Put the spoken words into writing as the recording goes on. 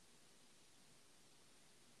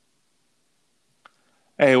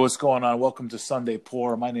Hey, what's going on? Welcome to Sunday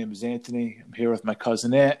Pour. My name is Anthony. I'm here with my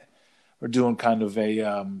cousin Ant. We're doing kind of I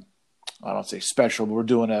don't say special, but we're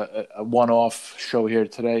doing a one-off show here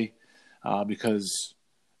today because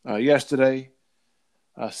yesterday,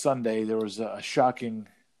 Sunday, there was a shocking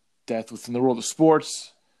death within the world of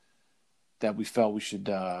sports that we felt we should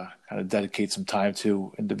kind of dedicate some time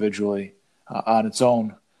to individually on its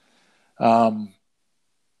own.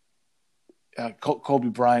 Kobe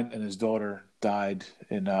Bryant and his daughter died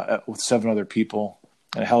with 7 other people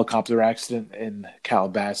in a helicopter accident in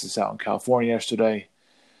Calabasas out in California yesterday.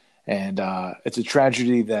 And it's a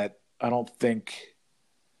tragedy that I don't think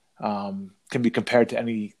can be compared to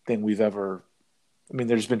anything we've ever – I mean,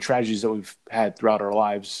 there's been tragedies that we've had throughout our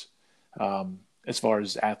lives as far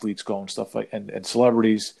as athletes go and stuff like and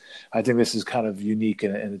celebrities. I think this is kind of unique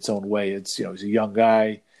in its own way. It's, he's a young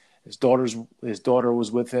guy. His daughter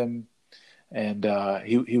was with him. And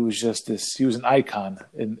he was just he was an icon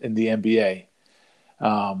in the NBA.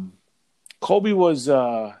 Kobe was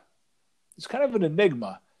kind of an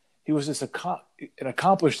enigma. He was just an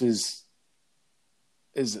accomplished it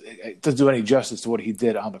doesn't do any justice to what he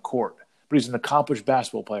did on the court. But he's an accomplished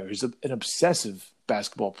basketball player. He's an obsessive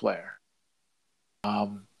basketball player. But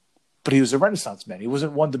he was a Renaissance man. He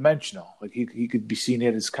wasn't one dimensional. Like he could be seen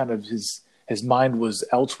as kind of his mind was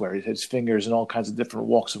elsewhere. He had his fingers in all kinds of different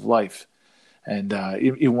walks of life. And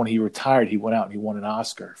even when he retired, he went out and he won an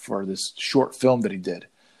Oscar for this short film that he did.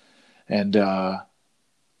 And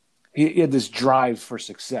he had this drive for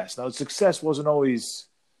success. Now, success wasn't always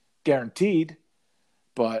guaranteed,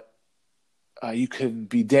 but you can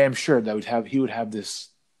be damn sure that he would have this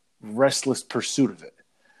restless pursuit of it.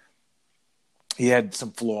 He had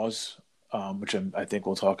some flaws, which I think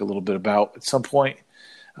we'll talk a little bit about at some point.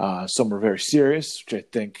 Some were very serious, which I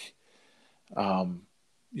think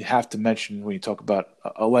you have to mention when you talk about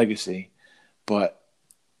a legacy. But,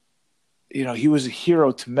 he was a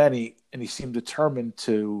hero to many, and he seemed determined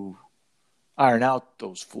to iron out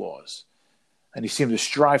those flaws. And he seemed to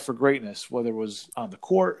strive for greatness, whether it was on the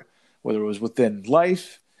court, whether it was within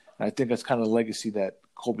life. And I think that's kind of the legacy that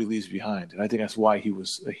Kobe leaves behind. And I think that's why he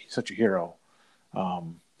was such a hero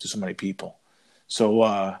to so many people.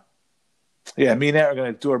 So, me and Ant are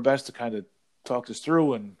going to do our best to kind of talk this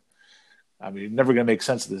through. And I mean, you're never going to make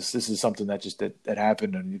sense of this. This is something that that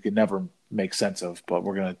happened and you can never make sense of. But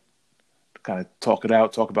we're going to kind of talk it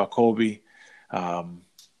out, talk about Kobe. I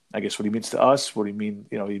guess what he means to us, what he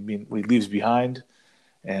what he leaves behind,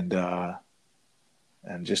 and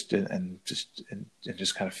just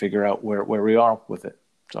kind of figure out where we are with it.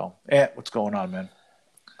 So, Ant, what's going on, man?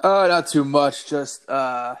 Not too much. Just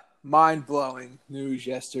mind-blowing news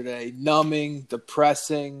yesterday. Numbing,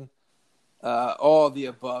 depressing. All of the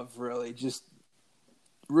above, really. Just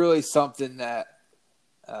really something that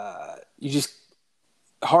you just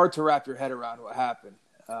hard to wrap your head around what happened.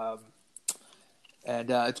 And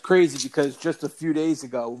it's crazy because just a few days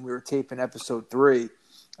ago when we were taping episode 3,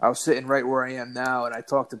 I was sitting right where I am now, and I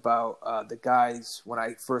talked about the guys when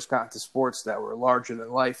I first got into sports that were larger than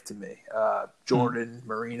life to me. Jordan,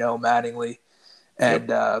 Marino, Mattingly,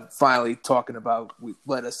 and finally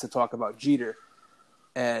led us to talk about Jeter.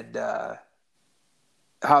 And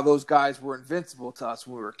how those guys were invincible to us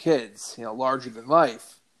when we were kids, larger than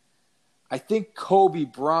life. I think Kobe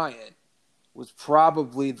Bryant was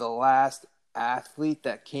probably the last athlete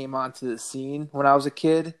that came onto the scene when I was a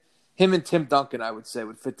kid. Him and Tim Duncan, I would say,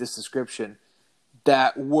 would fit this description.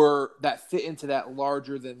 That fit into that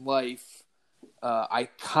larger than life,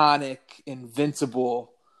 iconic,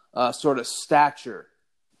 invincible sort of stature.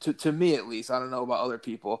 To me, at least. I don't know about other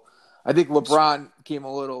people. I think LeBron came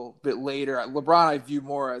a little bit later. LeBron I view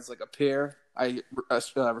more as like a peer. I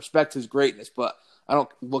respect his greatness, but I don't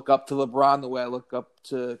look up to LeBron the way I looked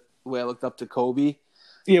up to Kobe.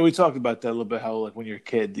 Yeah, we talked about that a little bit, how like when you're a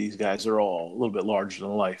kid, these guys are all a little bit larger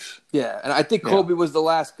than life. Yeah, and I think Kobe was the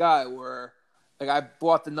last guy where like I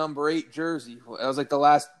bought the number 8 jersey. It was like the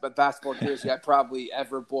last basketball jersey I probably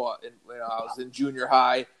ever bought. And I was in junior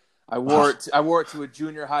high. I wore it to a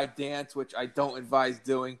junior high dance, which I don't advise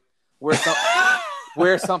doing.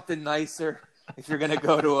 Wear something nicer if you're gonna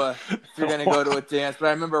go to a dance. But I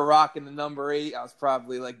remember rocking the number 8. I was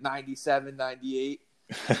probably like 97, 98.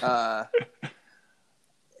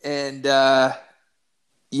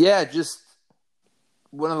 Just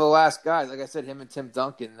one of the last guys. Like I said, him and Tim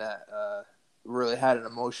Duncan that really had an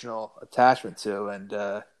emotional attachment to, and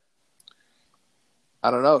I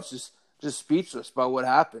don't know. It's just speechless about what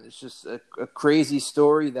happened. It's just a crazy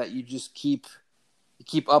story that you just keep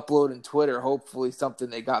uploading Twitter. Hopefully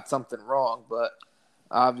they got something wrong, but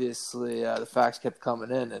obviously the facts kept coming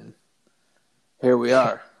in, and here we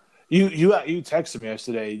are. You texted me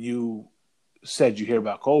yesterday. You said you hear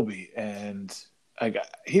about Kobe, and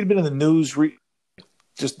he'd been in the news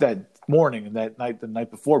just that morning and that night, the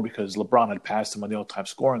night before, because LeBron had passed him on the all-time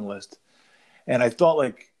scoring list. And I thought,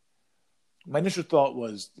 like, my initial thought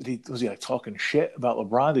was, was he like talking shit about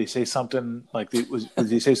LeBron? Did he say something like, did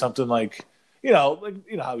he say something like, how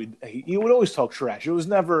he would always talk trash. It was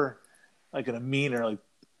never like in a mean or like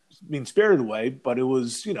mean-spirited way, but it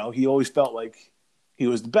was, he always felt like he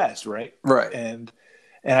was the best, right? Right. And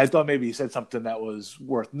I thought maybe he said something that was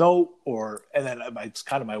worth note, and then it's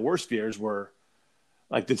kind of my worst fears were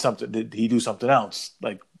like, did he do something else?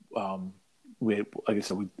 Like, like I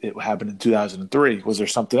said, it happened in 2003. Was there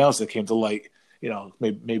something else that came to light?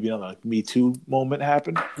 Maybe another like Me Too moment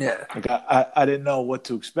happened. Yeah. Like I didn't know what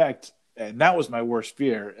to expect, and that was my worst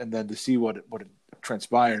fear. And then to see what it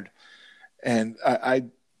transpired, and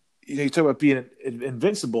you talk about being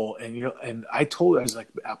invincible, and I told her, I was like,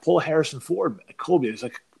 I pull Harrison Ford, Kobe. It's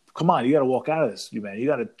like, come on, you got to walk out of this, man. You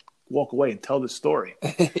got to walk away and tell this story.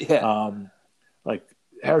 Yeah. Like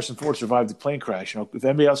Harrison Ford survived the plane crash. If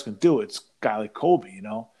anybody else can do it, it's a guy like Kobe.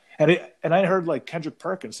 And I heard like Kendrick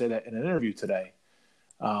Perkins say that in an interview today,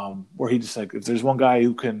 where he just like, if there's one guy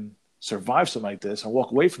who can survive something like this and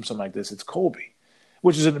walk away from something like this, it's Kobe,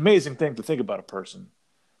 which is an amazing thing to think about a person.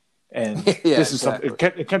 And this is something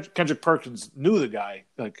Kendrick Perkins knew the guy,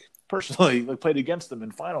 like personally, like played against him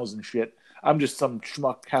in finals and shit. I'm just some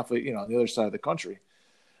schmuck halfway, on the other side of the country.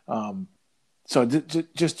 So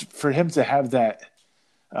just for him to have that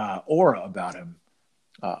aura about him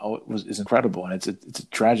is incredible, and it's a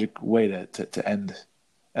tragic way to end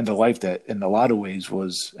a life that in a lot of ways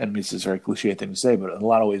was, and it's a very cliche thing to say, but in a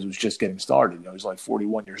lot of ways was just getting started. He's like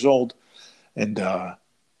 41 years old, and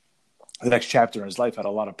the next chapter in his life had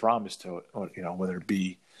a lot of promise to it. Whether it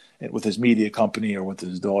be with his media company or with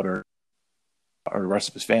his daughter or the rest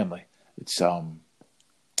of his family. It's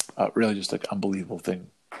really just like an unbelievable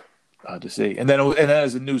thing to see. And then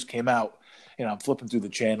as the news came out, I'm flipping through the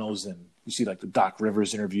channels and you see like the Doc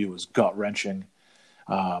Rivers interview was gut wrenching.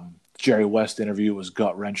 Jerry West interview was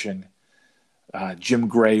gut wrenching. Jim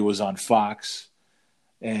Gray was on Fox,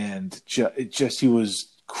 and he was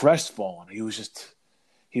crestfallen. He was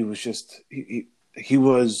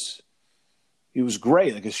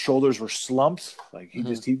great. Like his shoulders were slumped. Like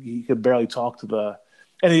he could barely talk to the.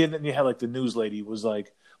 And then you had like the news lady was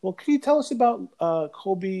like, "Well, can you tell us about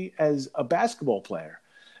Kobe as a basketball player?"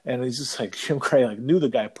 And he's just like, Jim Gray like knew the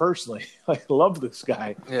guy personally, like loved this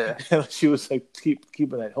guy. Yeah. And she was like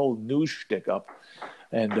keeping that whole news shtick up,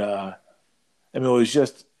 and it was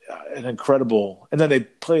just an incredible. And then they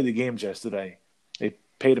played the games yesterday. They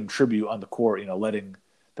paid him tribute on the court.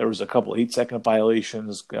 There was a couple 8-second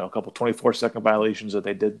violations, a couple 24-second violations that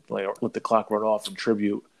they did, like let the clock run off in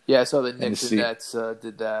tribute. Yeah, I saw the Knicks and Nets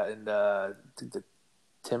did that, and the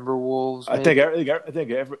Timberwolves. Maybe? I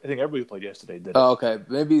think everybody played yesterday did it. Oh, okay.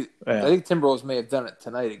 Maybe I think Timberwolves may have done it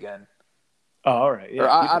tonight again. Oh, all right. Yeah, or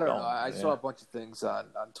I don't know. I saw a bunch of things on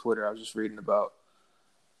Twitter. I was just reading about.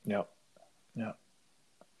 Yeah.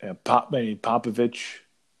 Popovich.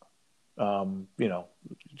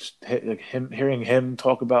 Just like hearing him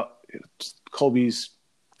talk about Kobe's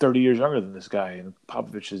 30 years younger than this guy, and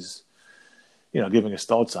Popovich is, giving his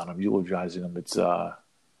thoughts on him, eulogizing him. It's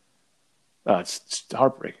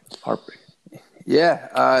heartbreaking.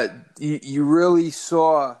 Yeah, you really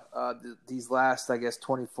saw these last, I guess,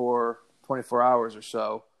 24 hours or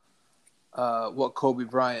so, what Kobe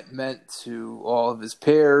Bryant meant to all of his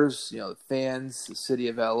peers, the fans, the city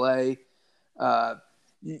of LA.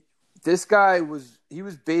 This guy was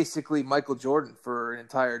basically Michael Jordan for an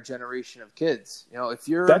entire generation of kids.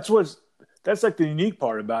 That's like the unique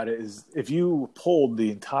part about it is if you polled the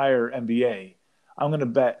entire NBA, I'm going to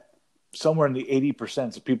bet somewhere in the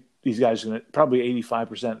 80% of people, these guys are going to probably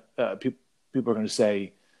 85% people are going to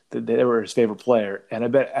say that they were his favorite player, and I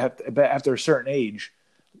bet after a certain age,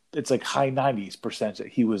 it's like high 90% that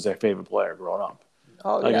he was their favorite player growing up.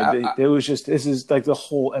 Oh yeah, it was just this is like the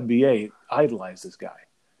whole NBA idolized this guy.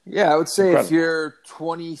 Yeah, I would say incredible. If you're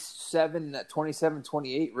 27, that 27,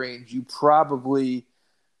 28 range, you probably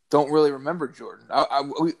don't really remember Jordan.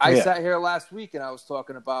 I sat here last week and I was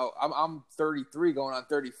talking about I'm 33 going on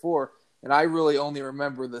 34, and I really only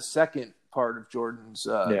remember the second part of Jordan's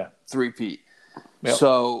three-peat. Yep.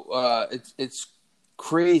 So it's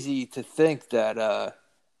crazy to think that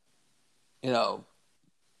the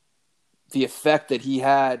effect that he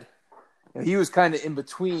had. He was kind of in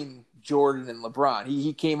between Jordan and LeBron.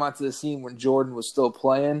 He came onto the scene when Jordan was still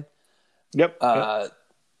playing. Yep.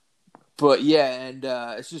 But yeah, and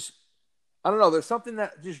it's just I don't know. There's something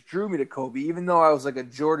that just drew me to Kobe, even though I was like a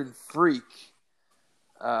Jordan freak.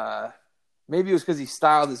 Maybe it was because he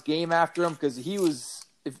styled his game after him. Because he was,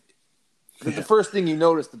 the first thing you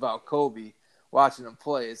noticed about Kobe watching him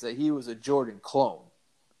play is that he was a Jordan clone.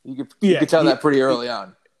 You could tell that pretty early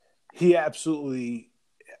on. He absolutely.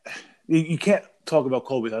 You can't talk about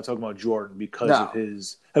Kobe without talking about Jordan because of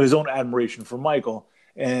his own admiration for Michael.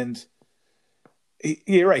 And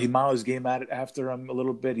you're right. He modeled his game at it after him a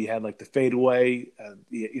little bit. He had like the fadeaway,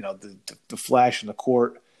 the flash in the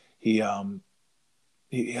court. He had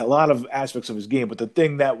a lot of aspects of his game, but the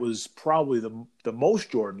thing that was probably the most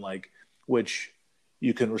Jordan-like, which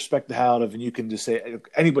you can respect the hell out of, and you can just say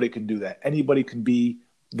anybody can do that. Anybody can be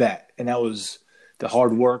that, and that was the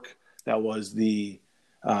hard work. That was the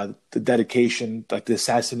dedication, like the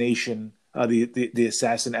assassination, the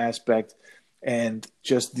assassin aspect, and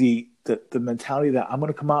just the mentality that I'm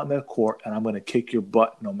going to come out in that court and I'm going to kick your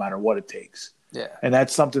butt no matter what it takes. Yeah, and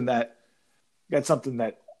that's something that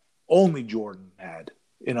only Jordan had.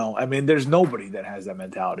 I mean, there's nobody that has that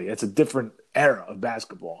mentality. It's a different era of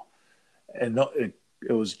basketball, and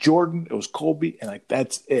it was Jordan, it was Kobe, and like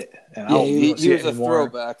that's it. And he was a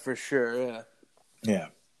throwback for sure.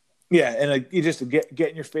 Yeah, and like you just get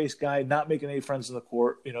in your face guy, not making any friends in the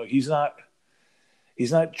court. He's not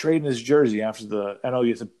trading his jersey after the. I know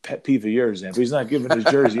it's a pet peeve of yours, but he's not giving his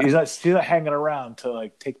jersey. He's not hanging around to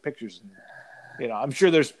like take pictures. And, I'm sure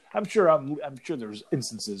there's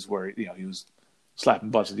instances where he was slapping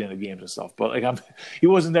butts at the end of games and stuff, but like he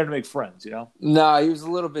wasn't there to make friends. No, he was a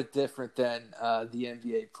little bit different than the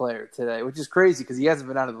NBA player today, which is crazy because he hasn't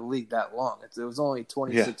been out of the league that long. It was only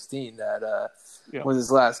 2016 that was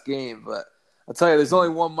his last game. But I'll tell you, there's only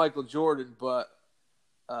one Michael Jordan. But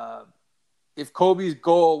if Kobe's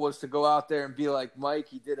goal was to go out there and be like Mike,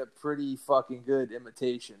 he did a pretty fucking good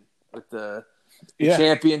imitation with the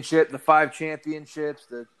championship, the 5 championships,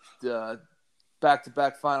 the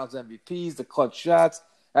back-to-back finals MVPs, the clutch shots.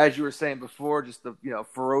 As you were saying before, just the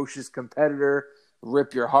ferocious competitor,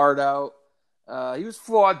 rip your heart out. He was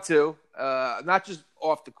flawed too, not just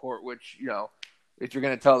off the court, which if you're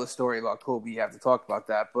going to tell the story about Kobe, you have to talk about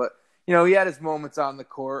that. But he had his moments on the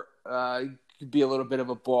court. He could be a little bit of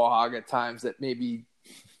a ball hog at times that maybe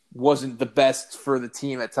wasn't the best for the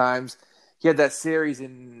team at times. He had that series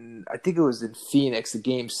I think it was in Phoenix, the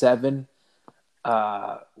Game 7,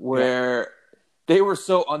 where they were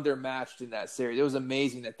so undermatched in that series. It was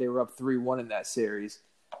amazing that they were up 3-1 in that series.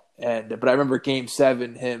 But I remember Game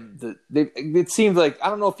 7, it seemed like, I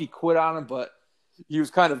don't know if he quit on him, but he was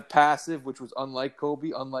kind of passive, which was unlike Kobe,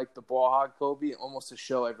 unlike the ball hog Kobe, almost to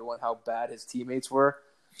show everyone how bad his teammates were.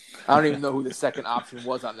 I don't even know who the second option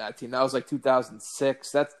was on that team. That was like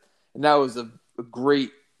 2006. That was a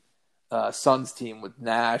great Suns team with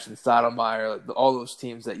Nash and Stoudemire, all those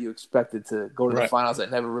teams that you expected to go to the finals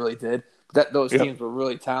that never really did. But those teams were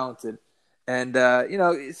really talented. And,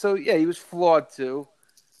 he was flawed too.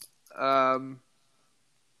 But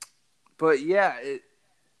yeah,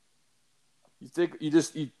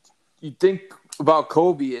 you think about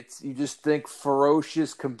Kobe, you just think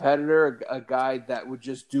ferocious competitor, a guy that would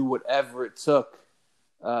just do whatever it took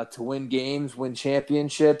to win games, win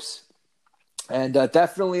championships. And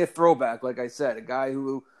definitely a throwback, like I said, a guy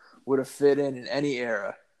who would have fit in any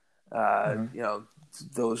era.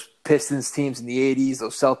 Those Pistons teams in the 80s,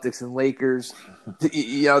 those Celtics and Lakers, that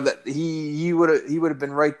he would have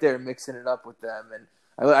been right there mixing it up with them. And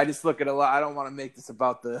I just look at a lot. I don't want to make this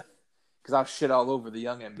about because I'll shit all over the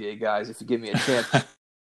young NBA guys if you give me a chance.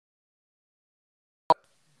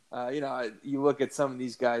 You look at some of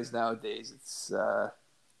these guys nowadays,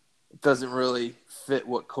 it doesn't really fit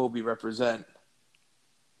what Kobe represent.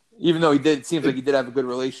 Even though it seems like he did have a good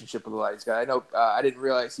relationship with a lot of these guys. I know I didn't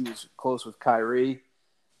realize he was close with Kyrie.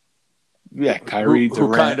 Yeah, Kyrie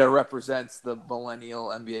who kind of represents the millennial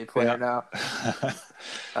NBA player now.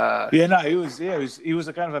 He was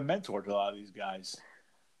a kind of a mentor to a lot of these guys.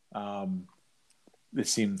 It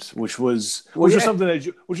seems, which was something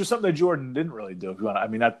that Jordan didn't really do. If you want, I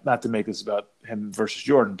mean, not to make this about him versus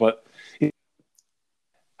Jordan, but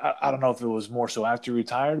I don't know if it was more so after he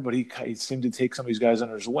retired, but he seemed to take some of these guys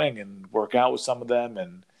under his wing and work out with some of them.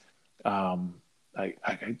 And I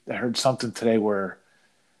heard something today where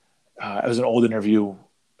it was an old interview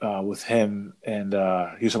with him, and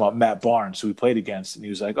he was talking about Matt Barnes, who he played against, and he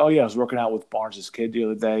was like, "Oh yeah, I was working out with Barnes' kid the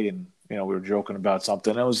other day, and we were joking about something."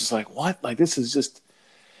 And I was just like, "What? Like this is just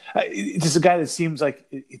a guy that seemed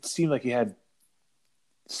like he had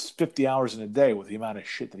 50 hours in a day with the amount of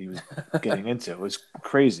shit that he was getting into. It was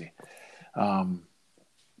crazy."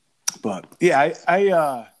 But yeah,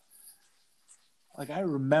 I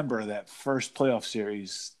remember that first playoff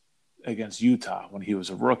series against Utah when he was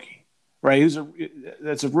a rookie. right?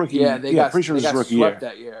 That's a rookie. Yeah, Pretty sure it was his rookie swept year.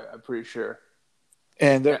 that year. I'm pretty sure.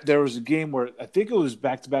 And Yeah. there was a game where I think it was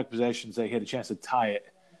back-to-back possessions. They had a chance to tie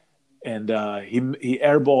it, and he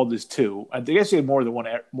airballed his two. I guess he had more than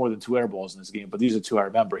two airballs in this game, but these are two I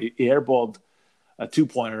remember. He airballed a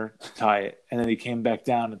 2-pointer to tie it, and then he came back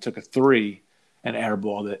down and took a 3 and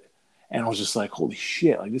airballed it. And I was just like, holy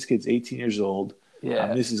shit! Like, this kid's 18 years old.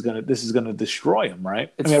 Yeah, this is gonna destroy him,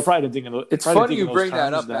 right? I probably didn't think of it's funny you bring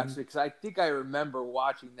that up actually, because I think I remember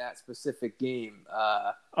watching that specific game.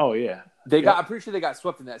 Oh yeah, I'm pretty sure they got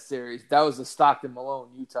swept in that series. That was the Stockton Malone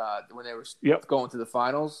Utah when they were going to the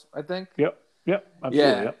finals, I think. Yep, absolutely.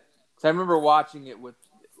 Yeah, yep. So I remember watching it with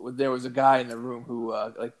there was a guy in the room who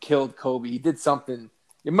like killed Kobe. He did something.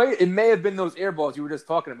 It may have been those air balls you were just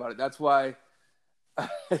talking about. It. That's why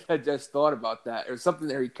I just thought about that. Or something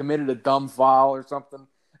there. He committed a dumb foul or something.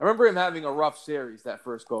 I remember him having a rough series that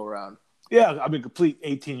first go around. Yeah, I mean, complete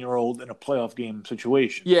 18-year-old in a playoff game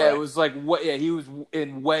situation. Yeah, right? It was like he was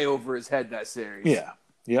in way over his head that series. Yeah,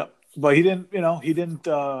 yep. But he didn't.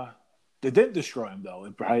 They didn't destroy him though.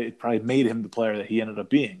 It probably made him the player that he ended up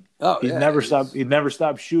being. Oh, he never stopped. He never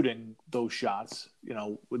stopped shooting those shots.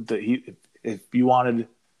 If you wanted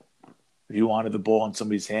the ball in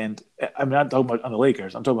somebody's hand, I'm not talking about on the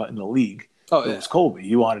Lakers. I'm talking about in the league. Oh, it was Kobe.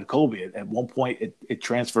 You wanted Kobe. At one point, it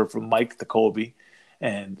transferred from Mike to Kobe,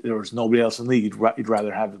 and there was nobody else in the league. You'd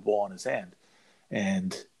rather have the ball in his hand,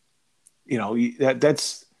 and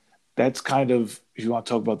that's kind of, if you want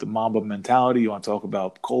to talk about the Mamba mentality, you want to talk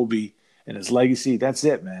about Kobe and his legacy. That's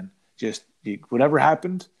it, man. Just whatever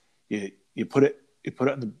happened, you put it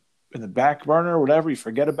in the back burner or whatever. You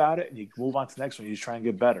forget about it and you move on to the next one. You just try and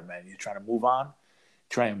get better, man. You're trying to move on,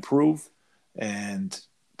 try and improve, and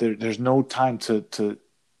there's no time to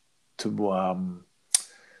dwell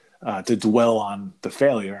on the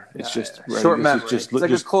failure. It's just short memory. It's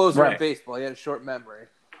like a closer in right. baseball. He had a short memory.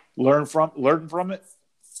 Learn from it,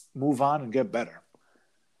 move on, and get better.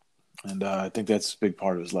 And I think that's a big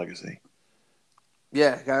part of his legacy.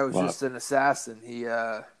 Yeah, the guy was just an assassin. He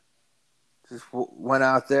just went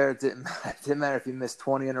out there. It didn't matter if he missed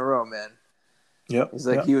 20 in a row, man. Yep. He's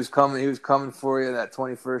like he was coming for you that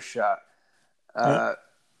 21st shot.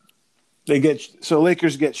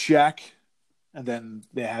 Lakers get Shaq, and then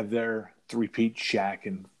they have their three-peat, Shaq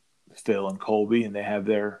and Phil and Kobe, and they have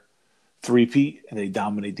their three-peat, and they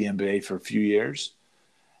dominate the NBA for a few years.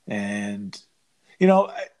 And I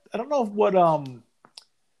don't know what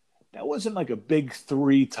that wasn't like a big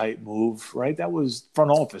three type move, right? That was front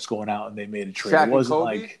office going out and they made a trade. Shaq it wasn't and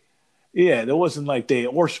Kobe? like, there wasn't like they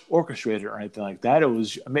orchestrated or anything like that. It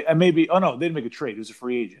was maybe. Oh no, they didn't make a trade. It was a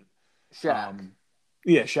free agent. Shaq.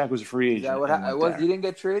 Shaq was a free agent. Is that what happened? He didn't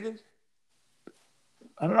get traded?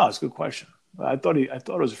 I don't know. It's a good question. I thought it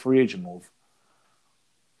was a free agent move.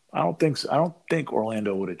 I don't think so. I don't think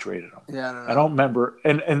Orlando would have traded him. Yeah, I don't remember.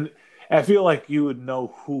 And I feel like you would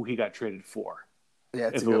know who he got traded for.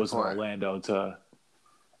 Yeah, if it was Orlando to.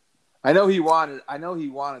 I know he wanted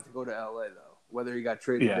to go to LA though. Whether he got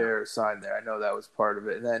traded there or signed there, I know that was part of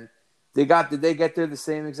it. And then did they get there the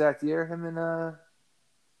same exact year? Him and or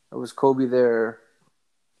was Kobe there?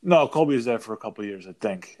 No, Kobe was there for a couple of years, I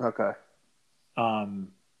think. Okay. No,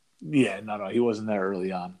 he wasn't there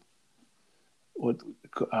early on.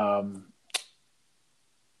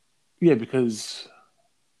 Because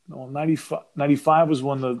 95 was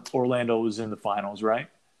when the Orlando was in the finals, right?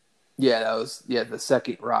 Yeah, that was the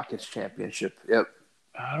second Rockets championship. Yep.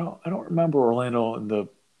 I don't remember Orlando in the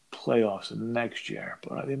playoffs next year,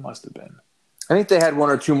 but they must have been. I think they had one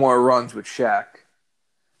or two more runs with Shaq.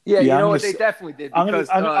 Yeah, you know what? They definitely did. Because,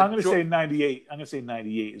 I'm going to say 98. I'm going to say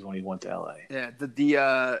 98 is when he went to LA. Yeah,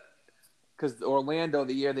 because Orlando,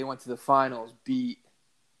 the year they went to the finals, beat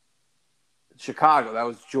Chicago. That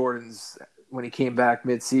was Jordan's when he came back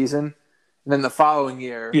mid-season. And then the following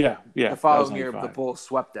year, the following year, the Bulls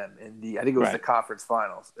swept them in I think it was the conference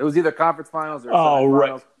finals. It was either conference finals or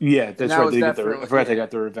semifinals. Yeah, that's right. I forgot they got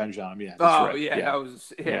their revenge on him. Yeah. That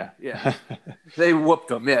was they whooped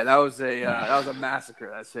them. Yeah, that was a massacre.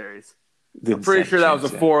 That series. I'm pretty sure that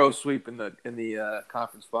was a 4-0 sweep in the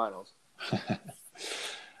conference finals.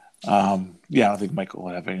 I don't think Michael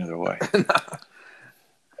would have any other way.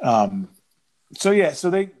 So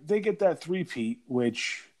they get that three-peat,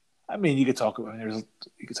 which. I mean, you could talk about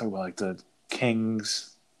like the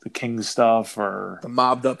Kings stuff or the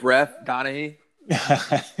mobbed up ref Donahue.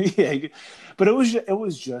 Yeah, but it was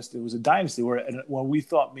a dynasty when we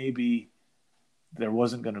thought maybe there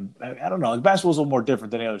wasn't going to. I don't know. Like basketball's a little more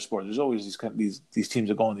different than any other sport. There's always these teams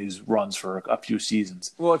that go on these runs for a few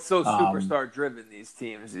seasons. Well, it's so superstar driven. These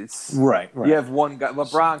teams, it's right. You have one guy.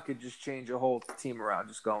 LeBron could just change a whole team around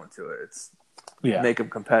just going to it. It's make them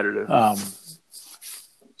competitive.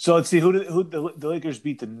 So let's see who the Lakers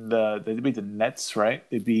beat they beat the Nets, right?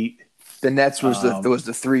 They beat the Nets was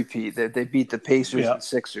the three-peat. They beat the Pacers and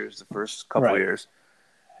Sixers the first couple of years.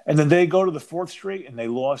 And then they go to the fourth straight, and they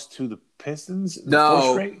lost to the Pistons in the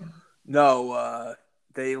fourth straight? No.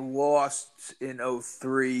 They lost in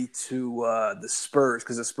 2003 to the Spurs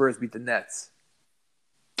because the Spurs beat the Nets.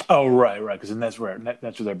 Oh, right. Because the Nets were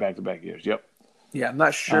their back-to-back years. Yep. Yeah, I'm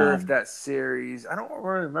not sure if that series – I don't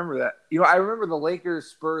really remember that. I remember the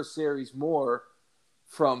Lakers-Spurs series more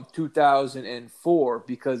from 2004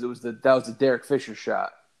 because that was the Derek Fisher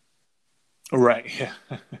shot. Right. Yeah.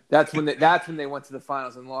 That's when they went to the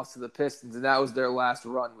finals and lost to the Pistons, and that was their last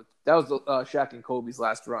run. That was Shaq and Kobe's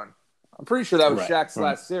last run. I'm pretty sure that was Shaq's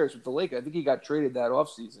last series with the Lakers. I think he got traded that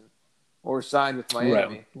offseason or signed with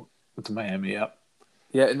Miami. Right. With Miami, yep.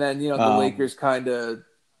 Yeah, and then the Lakers kind of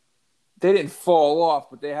they didn't fall off,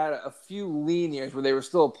 but they had a few lean years where they were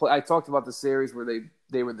still. I talked about the series where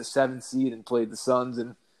they were the 7th seed and played the Suns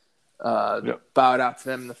and bowed out to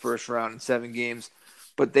them in the first round in 7 games.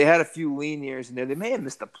 But they had a few lean years in there. They may have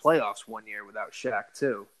missed the playoffs one year without Shaq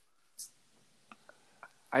too.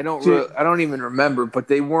 I don't even remember, but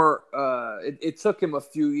they weren't. It took him a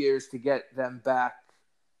few years to get them back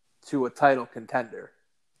to a title contender.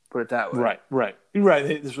 Put it that way. Right. They try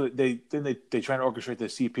to orchestrate the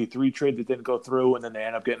CP3 trade that didn't go through, and then they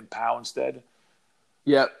end up getting Powell instead.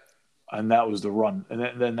 Yep. And that was the run,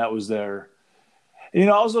 and then that was their.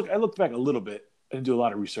 I looked back a little bit. I didn't do a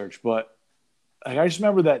lot of research, but I just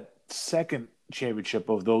remember that second championship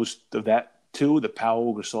of that two, the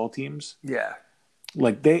Powell Gasol teams. Yeah.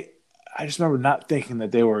 I just remember not thinking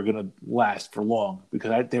that they were going to last for long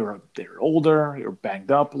because they were older, they were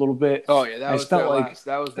banged up a little bit. Oh yeah, that was their last.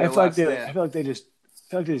 That was their last. I feel like they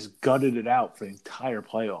just gutted it out for the entire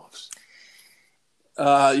playoffs.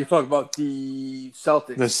 You're talking about the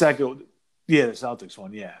Celtics. The Celtics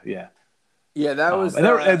one. Yeah. Yeah, that was. And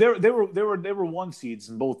they were 1 seeds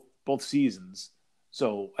in both seasons,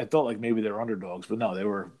 so I felt like maybe they were underdogs, but no, they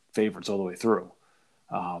were favorites all the way through.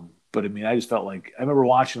 But I mean, I just felt like I remember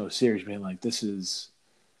watching those series, being like, "This is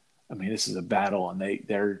a battle," and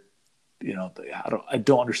they're, I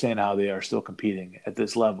don't understand how they are still competing at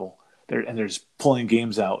this level. They're just pulling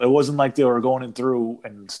games out. It wasn't like they were going in through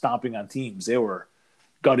and stomping on teams. They were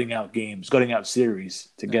gutting out games, gutting out series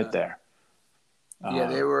to get there.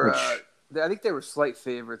 They were. I think they were slight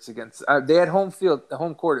favorites against. They had home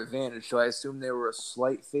court advantage, so I assume they were a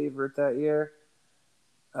slight favorite that year.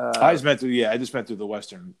 I just meant through the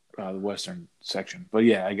Western section, but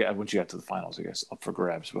once you got to the finals, I guess up for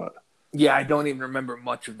grabs. But yeah, I don't even remember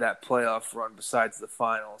much of that playoff run besides the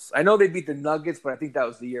finals. I know they beat the Nuggets, but I think that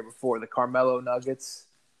was the year before the Carmelo Nuggets.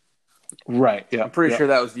 Right. Yeah, I'm pretty sure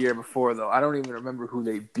that was the year before, though. I don't even remember who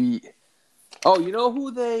they beat. Oh, you know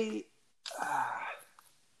who they?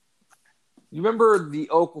 You remember the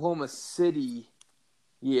Oklahoma City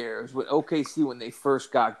years with OKC when they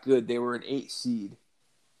first got good? They were an 8 seed.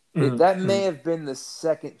 That may have been the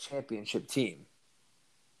second championship team.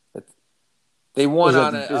 They won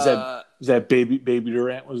is that Baby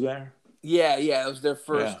Durant was there? Yeah, it was their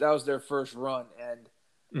first. Yeah. That was their first run,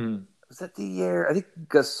 and was that the year? I think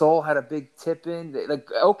Gasol had a big tip in.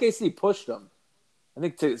 OKC pushed them. I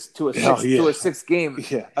think to a 6th game.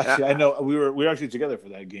 Yeah, actually, I know we were actually together for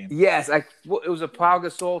that game. Yes, it was a Pau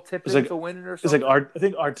Gasol tip in to win it or something. It's like I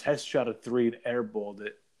think Artest shot a 3 and airballed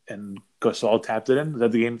it. And Gasol tapped it in. Is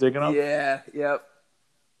that the game thinking of? Yeah. Yep.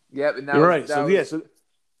 And you're right. So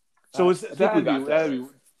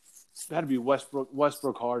that'd be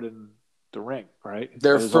Westbrook, Harden, Durant, right?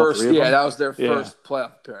 Their first. Yeah, that was their first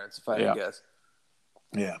playoff appearance. If I had to guess.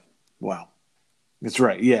 Yeah. Wow. That's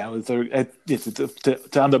right. Yeah, on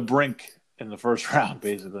the brink in the first round,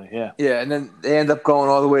 basically. Yeah. Yeah, and then they end up going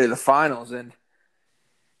all the way to the finals, and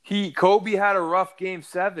Kobe had a rough Game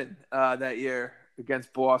 7 that year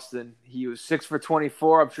against Boston. He was 6 for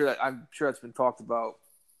 24. I'm sure that's been talked about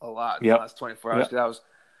a lot in the last 24 hours. That was,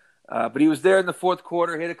 but he was there in the fourth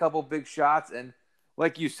quarter, hit a couple big shots, and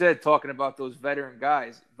like you said, talking about those veteran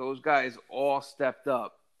guys, those guys all stepped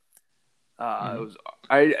up.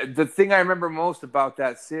 The thing I remember most about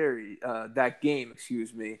that series, that game,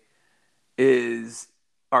 is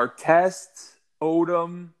Artest,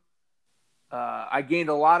 Odom. I gained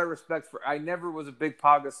a lot of respect for. I never was a big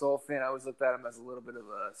Pau Gasol fan. I always looked at him as a little bit of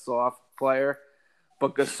a soft player,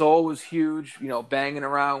 but Gasol was huge. Banging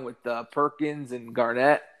around with Perkins and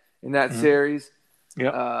Garnett in that series.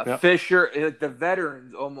 Yep. Fisher, like the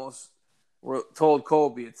veterans almost were told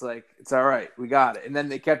Kobe, it's like, it's all right, we got it. And then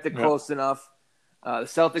they kept it close enough. The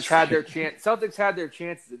Celtics had their chance. Celtics had their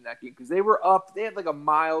chances in that game because they were up. They had like a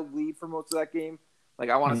mild lead for most of that game. Like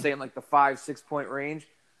I want to say in like the 5-6 point range,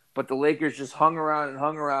 but the Lakers just hung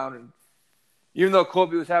around. And even though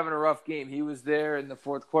Kobe was having a rough game, he was there in the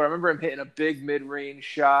fourth quarter. I remember him hitting a big mid-range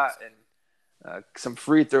shot and some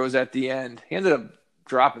free throws at the end. He ended up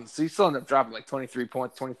dropping. So he still ended up dropping like 23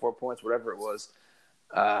 points, 24 points, whatever it was.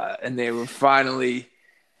 And they were finally,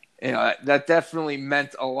 that definitely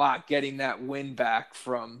meant a lot getting that win back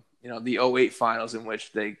from, the 2008 finals in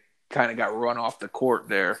which they kind of got run off the court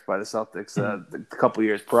there by the Celtics a couple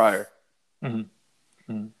years prior.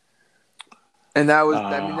 Mm-hmm. Mm-hmm. And that was,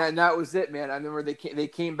 that was it, man. I remember they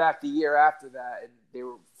came back the year after that, and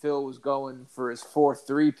Phil was going for his fourth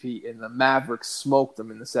three-peat, and the Mavericks smoked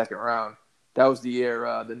them in the second round. That was the year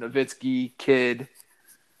the Nowitzki kid.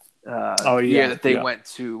 Year that they went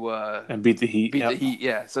to and beat the Heat. The Heat,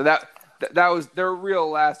 yeah. So that was their real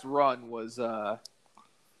last run was that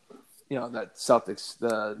Celtics.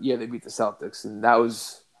 They beat the Celtics, and that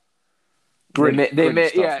was.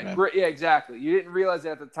 Exactly. You didn't realize it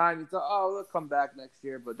at the time. You thought, oh, they'll come back next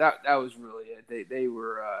year, but that was really it. They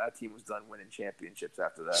were that team was done winning championships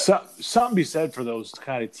after that. Something be said for those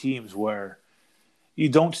kind of teams where you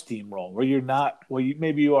don't steamroll, where you're not. Well,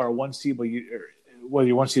 maybe you are a 1 seed, but whether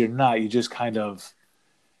you're 1 seed or not, you just kind of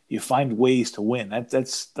you find ways to win.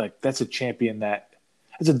 That's a champion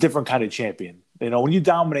that's a different kind of champion. When you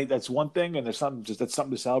dominate, that's one thing, and that's something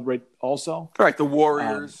to celebrate also. Right, the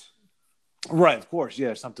Warriors. Right, of course,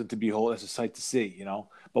 yeah, something to behold. That's a sight to see,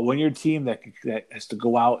 But when you're a team that has to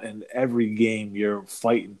go out and every game you're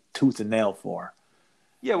fighting tooth and nail for,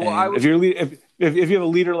 yeah. Well, if you have a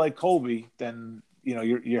leader like Kobe, then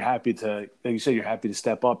you're happy to, like you said, you're happy to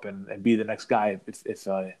step up and be the next guy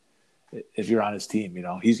if you're on his team.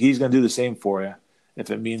 He's going to do the same for you if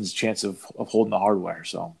it means chance of holding the hardware.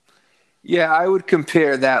 So. Yeah, I would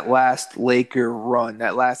compare that last Laker run,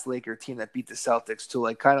 that last Laker team that beat the Celtics to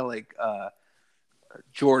like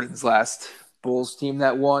Jordan's last Bulls team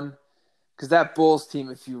that won. Because that Bulls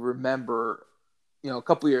team, if you remember, a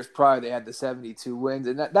couple years prior, they had the 72 wins.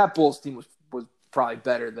 And that Bulls team was probably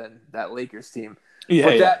better than that Lakers team. Yeah,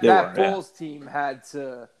 but that Bulls team had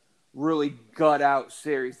to really gut out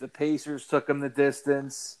series. The Pacers took them the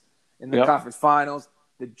distance in the conference finals.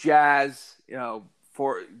 The Jazz,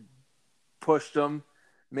 pushed them,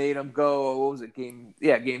 made them go. What was it? Game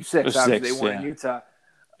 6. Obviously, they won in Utah.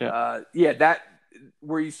 Yeah. That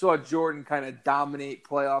where you saw Jordan kind of dominate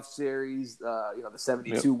playoff series. The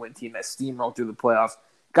 72 win team that steamrolled through the playoffs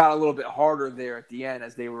got a little bit harder there at the end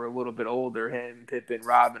as they were a little bit older. Him, Pippen,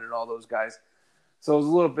 Robin, and all those guys. So it was a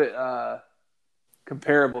little bit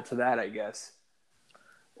comparable to that, I guess.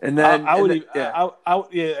 And then I think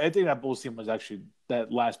that Bulls team was actually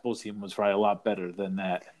that last Bulls team was probably a lot better than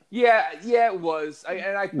that. Yeah, it was.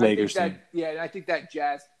 I think that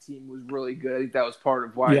Jazz team was really good. I think that was part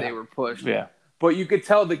of why they were pushed. Yeah. But you could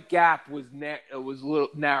tell the gap was a little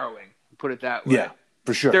narrowing. Put it that way. Yeah,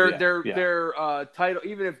 for sure. Their title,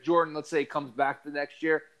 even if Jordan, let's say, comes back the next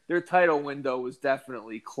year, their title window was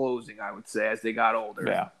definitely closing. I would say as they got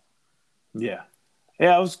older. Yeah.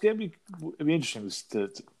 It'd be interesting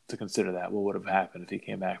to consider that. What would have happened if he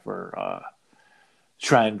came back for?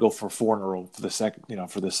 Try and go for 4 in a row for the second. Yeah,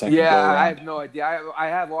 I have no idea. I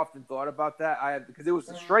have often thought about that. Because it was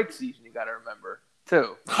the strike season. You got to remember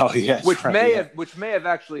too. Oh yes, which may have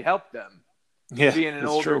actually helped them. Yeah, being an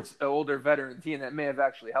older veteran team, that may have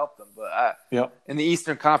actually helped them. But and the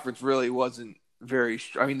Eastern Conference really wasn't very.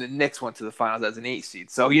 I mean, the Knicks went to the finals as an 8 seed,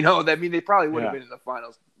 so they probably would have been in the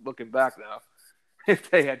finals. Looking back now, if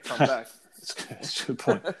they had come back. That's a good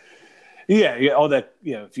point. Yeah, all that.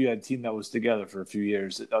 Yeah, if you had a team that was together for a few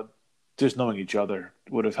years, just knowing each other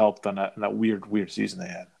would have helped on that weird season they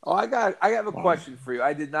had. Oh, I have a question for you.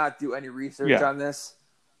 I did not do any research on this.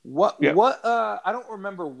 What? I don't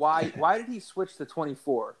remember why. Why did he switch to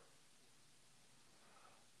 24?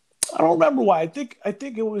 I don't remember why. I think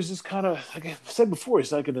it was just kind of like I said before.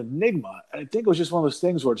 It's like an enigma. I think it was just one of those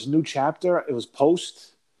things where it's a new chapter. It was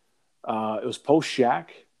post Shaq.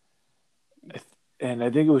 And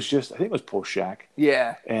I think it was post Shaq.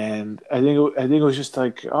 Yeah. And I think it was just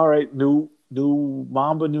like, all right, new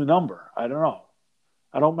Mamba, new number. I don't know.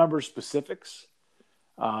 I don't remember specifics.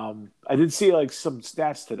 I did see like some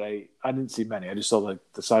stats today. I didn't see many. I just saw like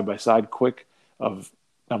the side by side quick of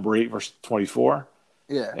number 8 versus 24.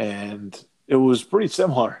 Yeah. And it was pretty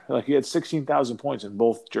similar. Like he had 16,000 points in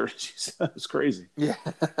both jerseys. It was crazy. Yeah.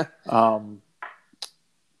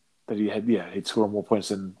 That he'd scored more points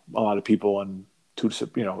than a lot of people in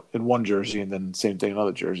in one jersey, and then same thing in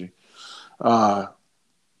another jersey. I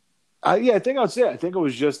think that's it. I think it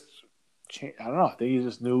was just, I don't know. I think he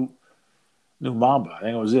just knew Mamba. I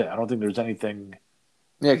think it was it. I don't think there's anything.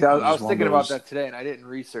 Yeah, because I was thinking about that today, and I didn't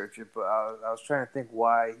research it, but I was trying to think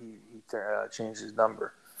why he changed his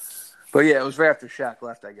number. But yeah, it was right after Shaq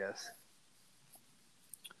left, I guess.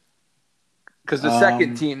 Because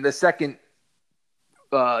the second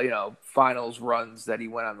finals runs that he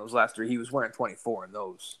went on those last three, he was wearing 24 in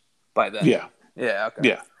those by then. Yeah. Yeah. Okay.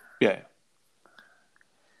 Yeah. Yeah.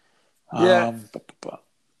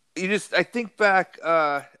 I think back,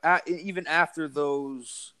 even after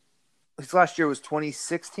those. His last year was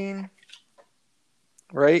 2016,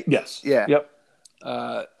 right? Yes. Yeah. Yep.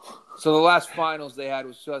 So the last finals they had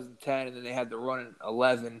was 2010, and then they had the run in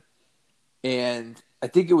 11, and I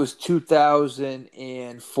think it was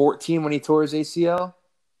 2014 when he tore his ACL.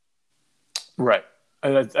 Right.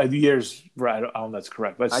 The years right. I don't know if that's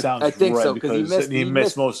correct, but it sounds I think right so because he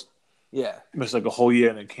missed most. Yeah. Missed like a whole year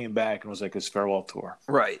and then came back and was like his farewell tour.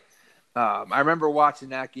 Right. I remember watching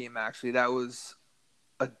that game actually. That was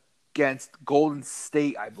against Golden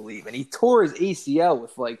State, I believe, and he tore his ACL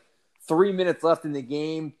with like 3 minutes left in the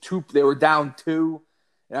game. They were down 2,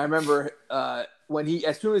 and I remember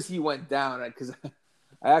as soon as he went down, because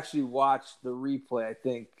I actually watched the replay. I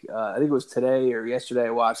think it was today or yesterday.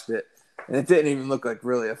 I watched it, and it didn't even look like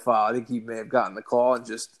really a foul. I think he may have gotten the call, and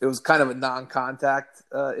it was kind of a non-contact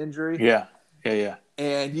injury. Yeah.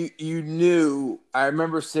 And you knew. I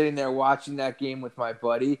remember sitting there watching that game with my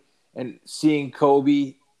buddy and seeing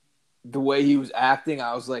Kobe. The way he was acting,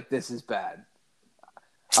 I was like, this is bad.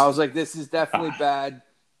 I was like, this is definitely bad.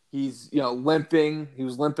 He's, limping. He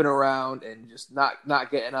was limping around and just not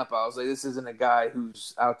getting up. I was like, this isn't a guy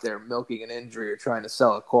who's out there milking an injury or trying to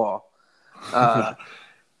sell a call.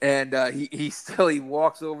 And he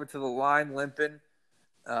walks over to the line limping.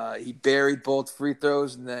 He buried both free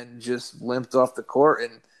throws and then just limped off the court,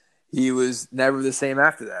 and he was never the same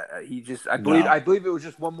after that. I believe it was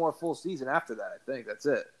just one more full season after that. I think that's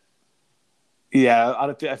it. Yeah,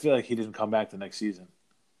 I feel like he didn't come back the next season.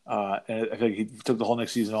 And I feel like he took the whole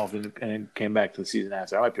next season off and came back to the season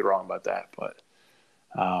after. I might be wrong about that, but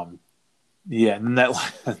and then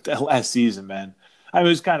that last season, man, I mean, it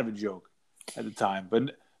was kind of a joke at the time,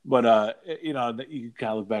 but you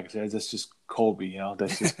kind of look back and say that's just Kobe.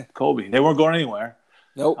 That's just Kobe. They weren't going anywhere.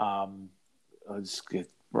 Nope. Let's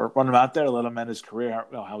run him out there, let him end his career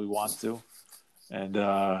how he wants to,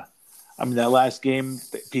 and. That last game,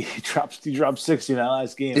 he dropped 60 in that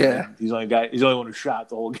last game. Yeah. He's the only one who shot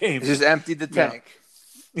the whole game. He just emptied the tank.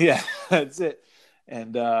 Yeah, that's it.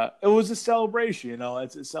 And it was a celebration,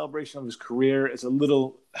 It's a celebration of his career. It's a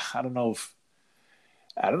little, I don't know.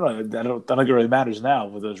 I don't think it really matters now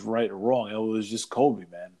whether it's right or wrong. It was just Kobe,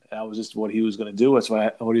 man. That was just what he was going to do. That's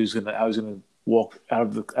how he was going to walk out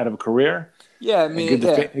of a career. Yeah, I mean,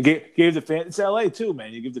 gave the fans. It's LA too,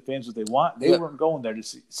 man. You give the fans what they want. They weren't going there to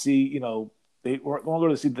see. They weren't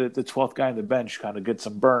going to see the 12th guy on the bench kind of get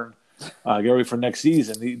some burn, get ready for next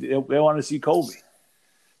season. They wanted to see Kobe,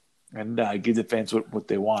 and give the fans what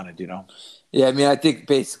they wanted. Yeah, I mean, I think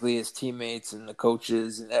basically his teammates and the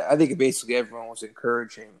coaches, and I think basically everyone was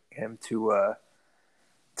encouraging him to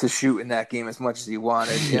shoot in that game as much as he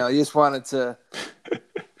wanted. He just wanted to.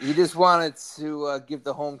 He just wanted to give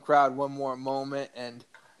the home crowd one more moment. And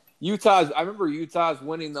I remember Utah's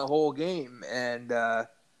winning the whole game. And they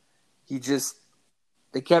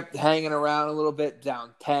kept hanging around a little bit,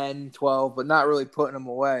 down 10, 12, but not really putting them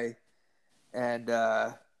away. And,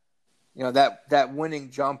 that winning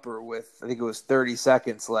jumper with, I think it was 30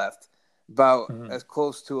 seconds left, about as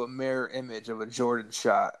close to a mirror image of a Jordan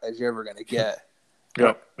shot as you're ever going to get.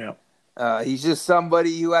 Yep. He's just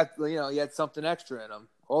somebody who had, he had something extra in him.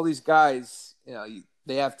 All these guys,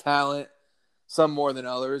 they have talent, some more than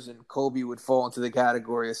others, and Kobe would fall into the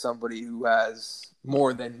category of somebody who has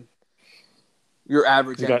more than your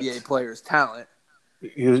average NBA player's talent.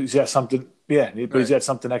 He's got something, but he's got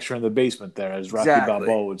something extra in the basement there, as Rocky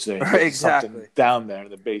Balboa would say. Right, exactly. Something down there in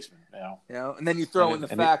the basement, and then you throw in the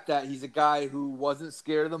fact that he's a guy who wasn't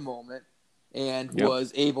scared of the moment and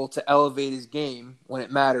was able to elevate his game when it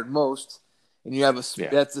mattered most. And you have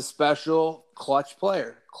that's a special clutch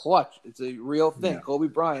player. Clutch. It's a real thing. Yeah. Kobe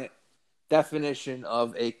Bryant, definition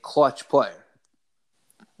of a clutch player.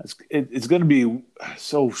 It's going to be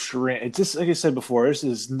so strange. It's just like I said before.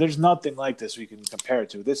 There's nothing like this we can compare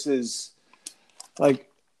it to. This is like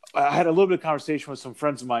I had a little bit of conversation with some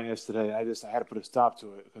friends of mine yesterday. I had to put a stop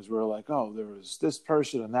to it because we were like, oh, there was this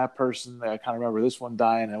person and that person. I kind of remember this one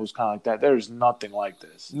dying. And it was kind of like that. There's nothing like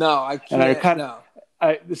this. No, I can't.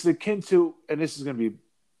 This is akin to, and this is going to be,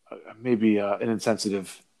 maybe an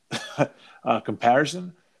insensitive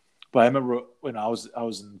comparison, but I remember when I was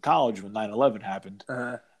in college when 9/11 happened,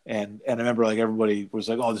 and I remember like everybody was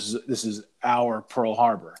like, "Oh, this is our Pearl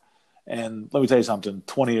Harbor," and let me tell you something. Almost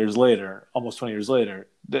 20 years later,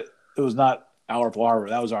 that it was not our Pearl Harbor.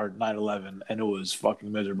 That was our 9/11, and it was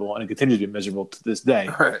fucking miserable, and it continues to be miserable to this day.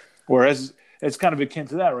 Right. Whereas it's kind of akin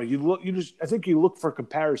to that, right? I think you look for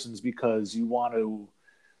comparisons because you want to,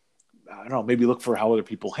 I don't know, maybe look for how other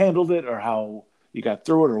people handled it or how you got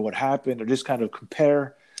through it or what happened, or just kind of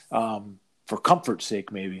compare for comfort's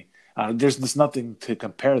sake, maybe. There's nothing to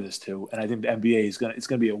compare this to, and I think the NBA it's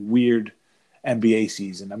gonna be a weird NBA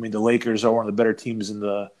season. I mean, the Lakers are one of the better teams in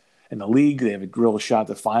the league. They have a real shot at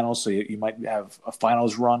the finals, so you might have a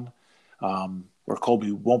finals run where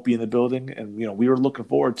Kobe won't be in the building. And we were looking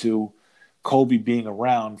forward to Kobe being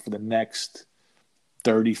around for the next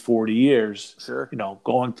 30, 40 years. Sure.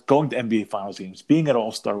 Going to NBA finals games, being at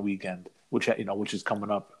All-Star Weekend, which is coming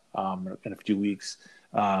up in a few weeks.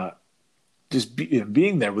 Just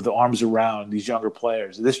being there with the arms around these younger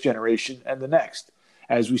players, this generation and the next,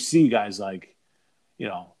 as we see guys like,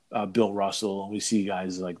 Bill Russell, and we see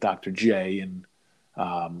guys like Dr. J and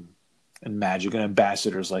Magic and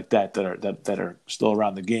ambassadors like that are still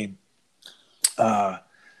around the game.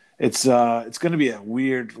 It's going to be a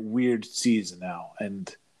weird season now,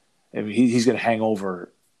 and I mean he's going to hang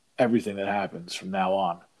over everything that happens from now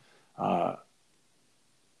on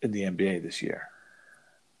in the NBA this year.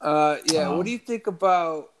 What do you think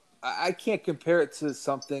about? I can't compare it to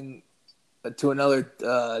another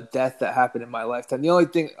death that happened in my lifetime. The only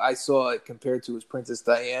thing I saw it compared to was Princess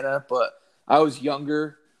Diana, but I was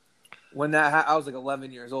younger when that I was like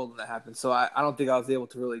 11 years old when that happened, so I don't think I was able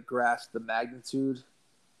to really grasp the magnitude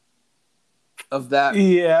of that.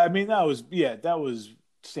 Yeah, I mean that was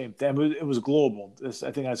same thing. It was global. I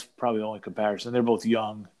think that's probably the only comparison. They're both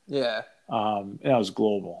young. Yeah. And that was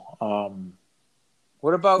global.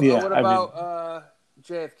 What about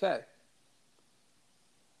JFK?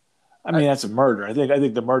 I mean, that's a murder. I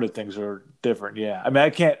think the murder things are different. Yeah. I mean, I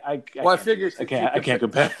can't compare. I figured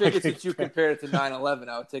since you compared it to 9/11,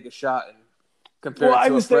 I would take a shot and compare it to a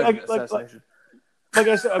president assassination. Like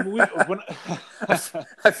I said, I mean,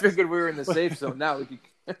 I figured we were in the safe zone. Now we could.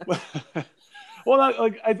 Well, I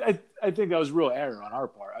think that was real error on our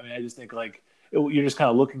part. I mean, I just think you're just kind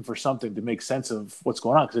of looking for something to make sense of what's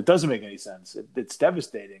going on because it doesn't make any sense. It's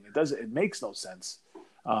devastating. It makes no sense.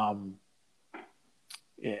 And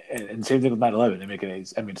same thing with 9/11. I mean,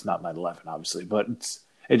 it's not 9/11, obviously, but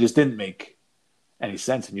it just didn't make any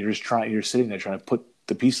sense. And you're sitting there trying to put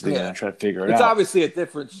the pieces together and try to figure it out. It's obviously a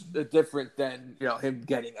different than him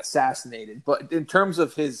getting assassinated, but in terms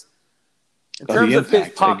of his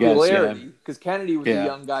popularity, because Kennedy was a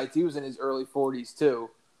young guy, he was in his early 40s too.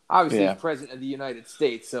 Obviously, he's president of the United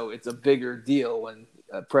States, so it's a bigger deal when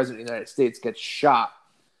president of the United States gets shot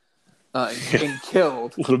and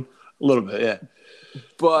killed. A little bit, yeah.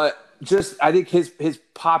 But I think his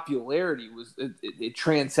popularity it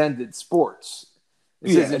transcended sports.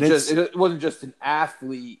 It wasn't just an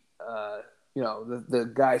athlete,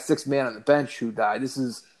 the guy, sixth man on the bench who died. This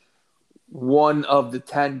is one of the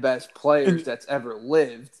 10 best players that's ever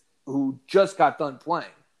lived who just got done playing.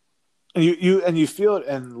 And you feel it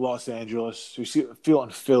in Los Angeles, you feel it in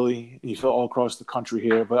Philly, and you feel it all across the country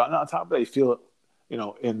here. But on top of that, you feel it,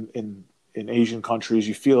 in Asian countries.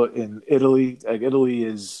 You feel it in Italy. Like Italy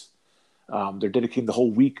is, they're dedicating the whole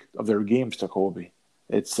week of their games to Kobe.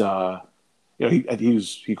 It's he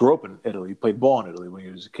grew up in Italy. He played ball in Italy when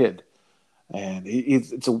he was a kid, and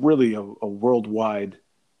it's a really a worldwide.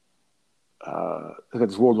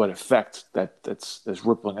 This worldwide effect that's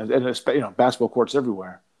rippling, and basketball courts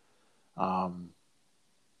everywhere. I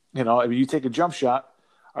mean, you take a jump shot,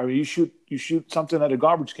 or you shoot something at a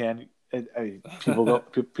garbage can. People go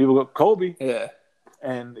Kobe, yeah,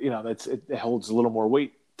 and it holds a little more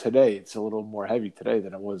weight today. It's a little more heavy today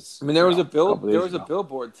than it was. I mean, there was a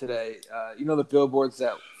billboard today. The billboards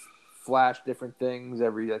that flash different things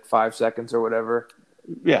every 5 seconds or whatever.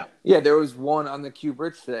 Yeah. There was one on the Q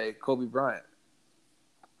Bridge today. Kobe Bryant.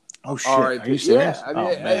 Oh shit! Are you serious? Yeah, I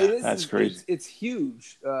mean, that's crazy. It's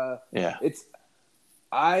huge. Yeah.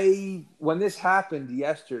 When this happened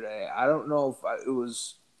yesterday, I don't know if it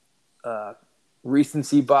was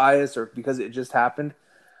recency bias or because it just happened.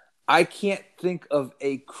 I can't think of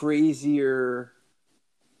a crazier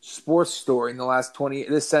sports story in the last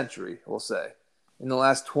this century, we'll say, in the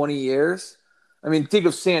last 20 years. I mean, think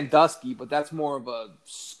of Sandusky, but that's more of a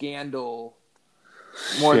scandal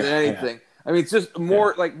more than anything. Yeah. I mean, it's just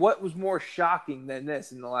more like what was more shocking than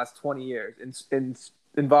this in the last 20 years in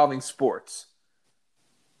involving sports?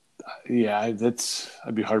 Yeah,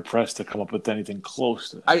 I'd be hard pressed to come up with anything close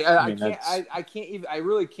to that. I mean, can't that's I can't even I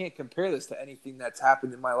really can't compare this to anything that's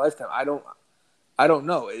happened in my lifetime. I don't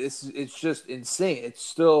know. It's just insane. It's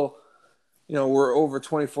still, we're over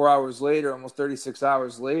 24 hours later, almost 36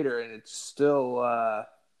 hours later, and it's still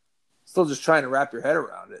just trying to wrap your head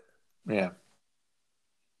around it. yeah.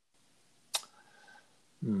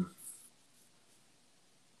 Hmm.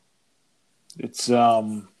 It's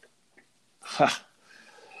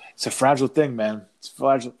it's a fragile thing, man. It's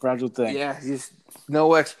a fragile thing. Yeah, just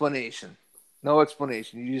no explanation. No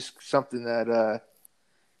explanation. You just something that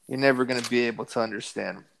you're never going to be able to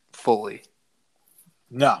understand fully.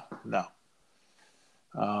 No.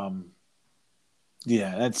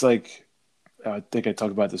 Yeah, that's like I think I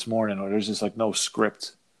talked about this morning. Or there's just like no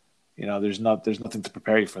script. There's nothing to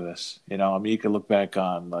prepare you for this. I mean, you could look back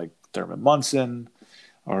on like Thurman Munson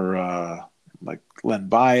or like Len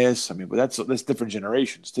Bias. I mean, but that's different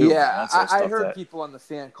generations too. Yeah, That's I heard people on the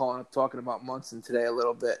fan calling up talking about Munson today a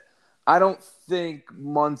little bit. I don't think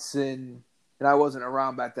Munson, and I wasn't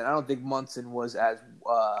around back then. I don't think Munson was as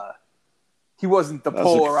he wasn't the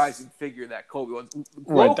polarizing figure that Kobe was.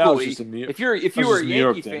 Right, that was Locally, just if you were a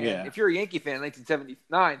Yankee fan, yeah. if you're a Yankee fan in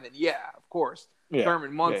 1979, then yeah, of course, Yeah.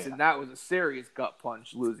 Thurman Munson, that was a serious gut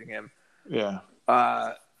punch losing him. Yeah.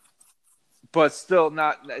 But still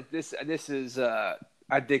not this. This is I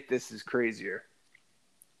think this is crazier.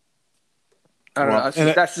 I don't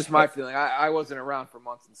know. That's just my feeling. I wasn't around for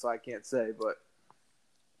Munson, so I can't say.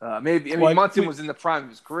 But maybe Munson was in the prime of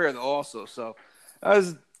his career, though. Also, so I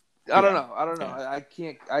don't know. I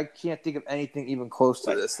can't think of anything even close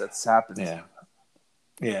to this that's happened. Yeah.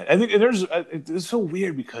 I think it's so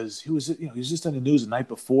weird because he was just in the news the night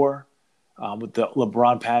before with the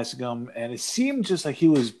LeBron passing him, and it seemed just like he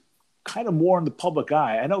was kind of more in the public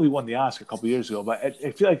eye. I know he won the Oscar a couple years ago, but I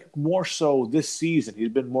feel like more so this season he's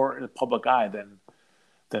been more in the public eye than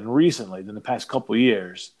recently, than the past couple of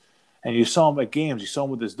years. And you saw him at games. You saw him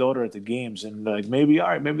with his daughter at the games, and like maybe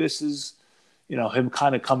this is him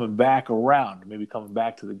kind of coming back around, maybe coming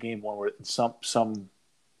back to the game more at some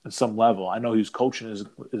level. I know he was coaching his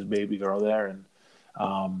baby girl there, and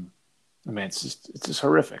I mean it's just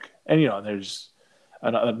horrific. And there's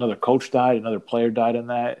another coach died, another player died in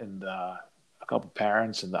that, and a couple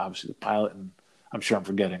parents, and obviously the pilot, and I'm sure I'm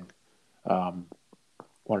forgetting one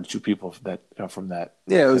or two people that from that.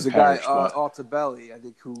 Yeah, it was a guy, Altabelli, I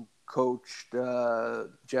think, who coached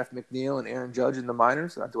Jeff McNeil and Aaron Judge in the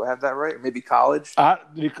minors. Do I have that right? Or maybe college.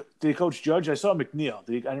 Did he coach Judge? I saw McNeil.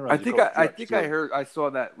 I think I saw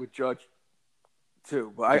that with Judge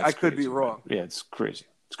too, but I could be wrong. Man. Yeah, it's crazy.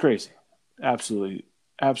 It's crazy. Absolutely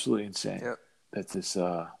insane. Yep.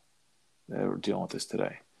 That we're dealing with this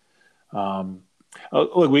today.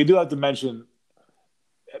 Look, we do have to mention.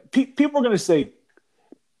 People are going to say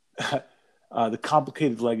the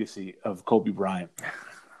complicated legacy of Kobe Bryant,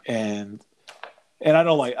 and I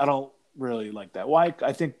don't really like that. Why?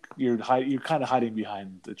 I think you're kind of hiding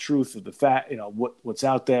behind the truth of the fact, what's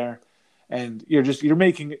out there, and you're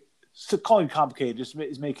making it. So calling it complicated just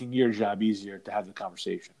is making your job easier to have the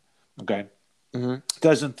conversation. Okay. Mm-hmm.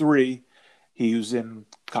 2003. He was in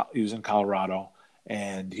Colorado,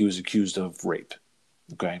 and he was accused of rape.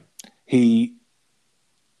 Okay, he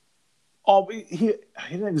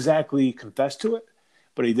didn't exactly confess to it,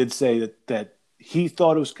 but he did say that he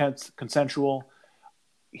thought it was consensual.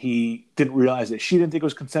 He didn't realize that she didn't think it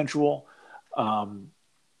was consensual.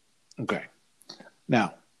 Okay,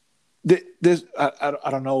 now this I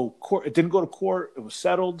don't know. Court. It didn't go to court. It was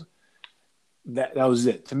settled. That was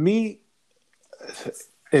it. To me.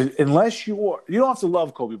 Unless you don't have to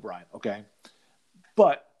love Kobe Bryant, okay?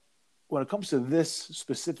 But when it comes to this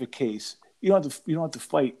specific case, you don't have to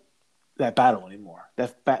fight that battle anymore.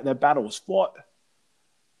 That battle was fought,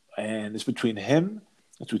 and it's between him,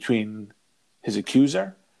 it's between his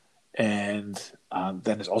accuser, and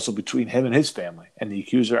then it's also between him and his family, and the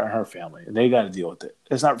accuser and her family, and they got to deal with it.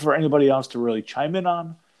 It's not for anybody else to really chime in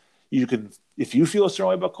on. You can, if you feel a certain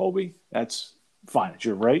way about Kobe, that's fine. It's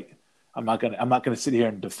your right. I'm not gonna sit here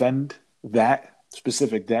and defend that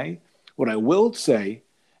specific day. What I will say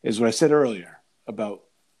is what I said earlier about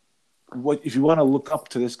what if you want to look up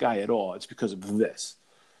to this guy at all, it's because of this.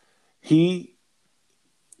 He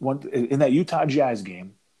went in that Utah Jazz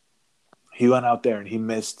game. He went out there and he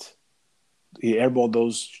airballed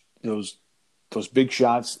those big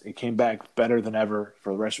shots. He came back better than ever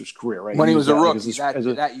for the rest of his career. Right when he was a rookie,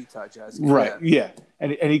 that Utah Jazz game. Right, yeah.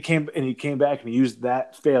 And he came back and he used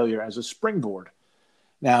that failure as a springboard.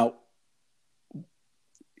 Now,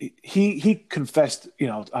 he confessed,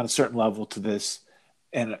 on a certain level to this,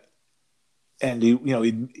 and and he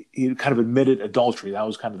kind of admitted adultery. That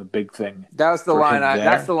was kind of the big thing. That was the for line. him there.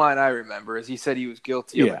 That's the line I remember. Is he said he was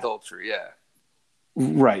guilty of adultery? Yeah.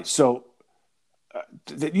 Right. So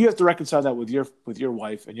you have to reconcile that with your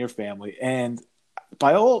wife and your family, and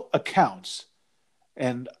by all accounts,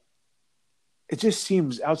 and it just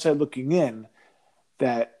seems outside looking in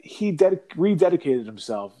that he rededicated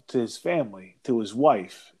himself to his family, to his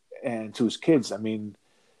wife, and to his kids. I mean,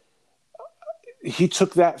 he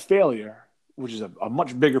took that failure, which is a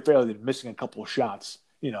much bigger failure than missing a couple of shots,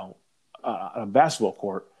 on a basketball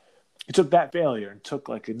court. He took that failure and took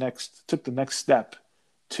the next step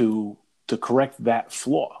to correct that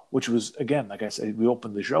flaw, which was, again, like I said, we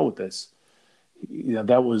opened the show with this.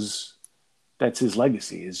 That's his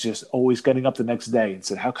legacy, is just always getting up the next day and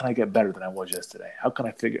said, how can I get better than I was yesterday? How can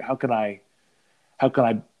I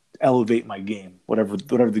elevate my game, whatever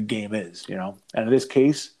the game is, And in this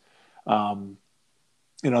case, there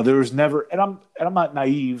was never, and I'm not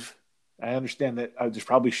naive. I understand that there's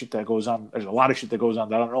probably shit that goes on. There's a lot of shit that goes on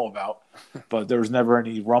that I don't know about, but there was never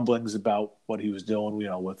any rumblings about what he was doing,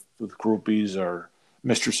 with groupies or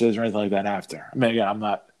mistresses or anything like that after. I mean, again, I'm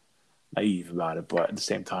not naive about it, but at the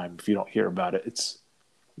same time, if you don't hear about it, it's,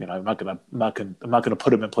 I'm not gonna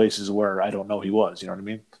put him in places where I don't know he was. You know what I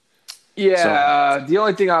mean? Yeah. The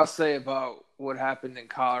only thing I'll say about what happened in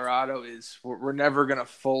Colorado is we're never gonna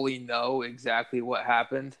fully know exactly what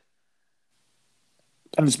happened.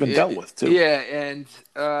 And it's been dealt with, too. Yeah, and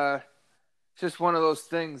it's just one of those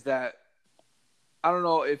things that I don't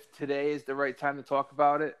know if today is the right time to talk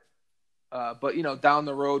about it. But, down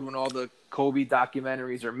the road when all the Kobe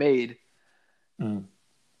documentaries are made,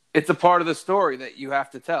 it's a part of the story that you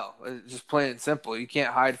have to tell. It's just plain and simple. You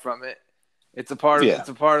can't hide from it. It's a part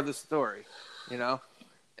of the story,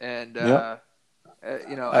 And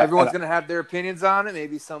everyone's going to have their opinions on it.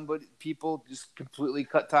 Maybe people just completely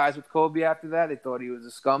cut ties with Kobe after that. They thought he was a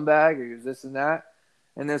scumbag or he was this and that.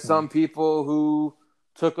 And there's some people who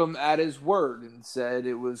took him at his word and said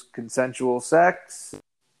it was consensual sex.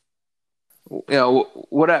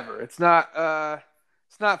 Whatever. It's not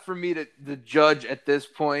for me to judge at this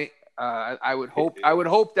point. I would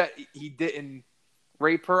hope that he didn't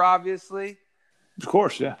rape her, obviously. Of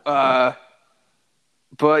course, yeah.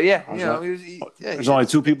 But yeah, there's only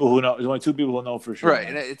two people who know. There's only two people who know for sure. Right,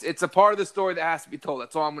 and it's a part of the story that has to be told.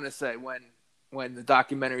 That's all I'm going to say when the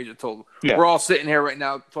documentaries are told. Yeah. We're all sitting here right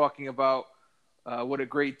now talking about what a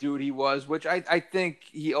great dude he was, which I think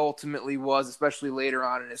he ultimately was, especially later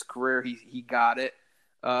on in his career. He got it,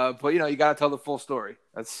 but you got to tell the full story.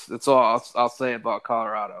 That's all I'll say about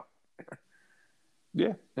Colorado.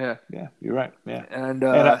 Yeah, you're right. Yeah, and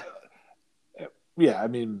I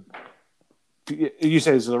mean. You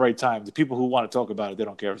say it's the right time. The people who want to talk about it, they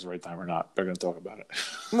don't care if it's the right time or not. They're going to talk about it.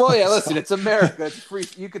 Well, yeah, listen, it's America. It's free.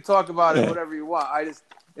 You can talk about it whatever you want.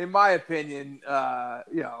 In my opinion,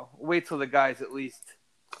 wait till the guy's at least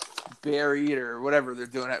buried or whatever they're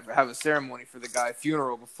doing. Have a ceremony for the guy,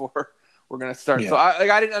 funeral before we're going to start. Yeah. So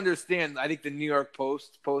I didn't understand. I think the New York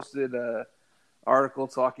Post posted a article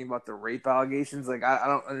talking about the rape allegations. I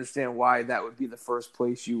don't understand why that would be the first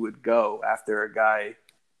place you would go after a guy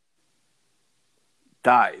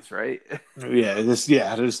dies, right? This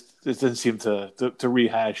doesn't seem to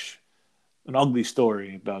rehash an ugly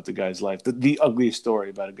story about the guy's life. The ugliest story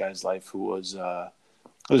about a guy's life who was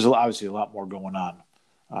there's obviously a lot more going on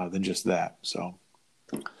than just that. So,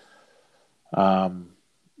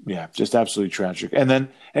 just absolutely tragic. And on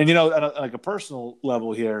a personal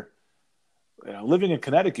level here, living in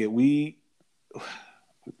Connecticut,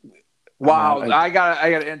 Wow, I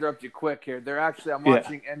gotta interrupt you quick here. I'm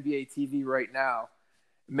watching NBA TV right now.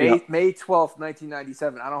 May 12th,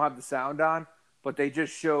 1997. I don't have the sound on, but they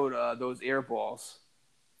just showed those air balls.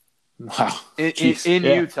 Wow. In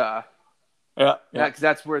Utah. Yeah. Because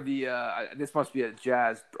that's where this must be a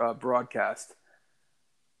Jazz broadcast.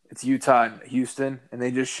 It's Utah and Houston, and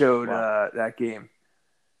they just showed that game.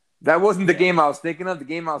 That wasn't the game I was thinking of. The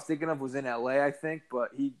game I was thinking of was in LA, I think,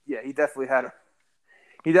 but he definitely had a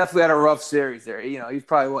rough series there. He's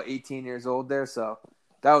probably 18 years old there, so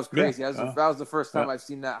that was crazy. That was the first time I've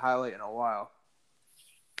seen that highlight in a while.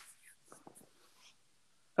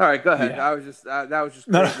 All right, go ahead. Yeah. That was just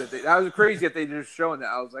crazy. That was crazy that they just showing that.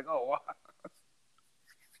 I was like, oh wow.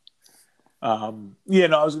 I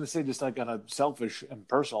was going to say, just like on a selfish and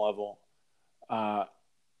personal level,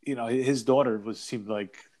 his daughter seemed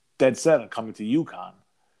like dead set on coming to UConn.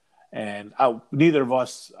 And neither of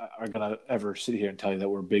us are going to ever sit here and tell you that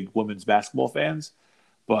we're big women's basketball fans.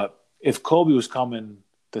 But if Kobe was coming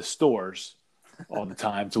to stores all the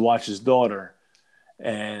time to watch his daughter,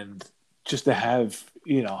 and just to have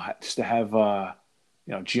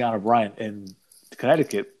Gianna Bryant in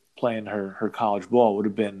Connecticut playing her college ball would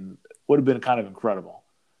have been kind of incredible.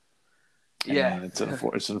 Yeah, And it's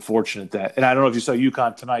unfortunate that, and I don't know if you saw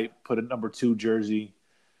UConn tonight put a number 2 UConn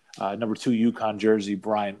jersey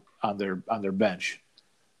Bryant on their bench.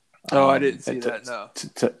 Oh, I didn't see that. No.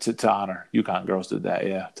 To honor UConn girls did that,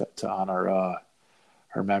 yeah, to honor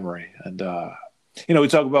her memory. And we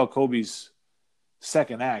talk about Kobe's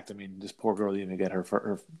second act. I mean, this poor girl didn't even get her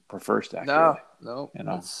first act. No, really.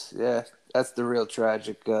 no. That's the real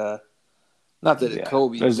tragic. Not that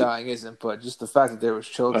Kobe dying isn't, but just the fact that there was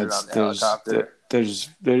children on the helicopter. There's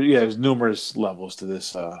numerous levels to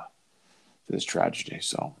this tragedy.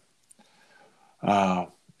 So,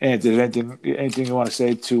 and there's anything you want to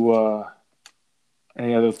say to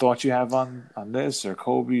any other thoughts you have on this or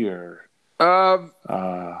Kobe or? I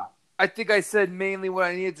think I said mainly what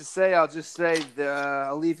I needed to say. I'll just say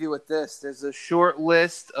I'll leave you with this. There's a short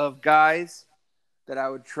list of guys that I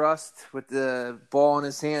would trust with the ball in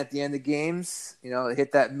his hand at the end of games.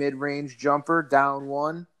 Hit that mid-range jumper, down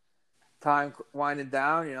one, time winding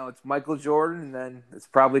down. It's Michael Jordan, and then it's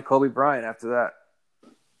probably Kobe Bryant after that.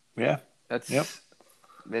 Yeah.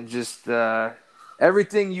 And just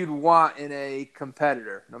everything you'd want in a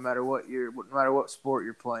competitor, no matter what sport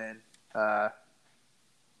you're playing.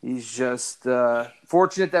 He's just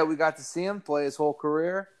fortunate that we got to see him play his whole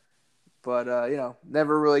career, but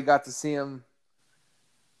never really got to see him.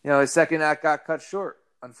 His second act got cut short,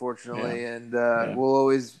 unfortunately, and we'll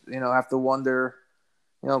always have to wonder,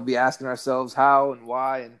 be asking ourselves how and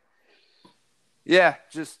why, and I'm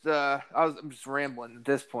just rambling at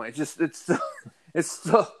this point. It's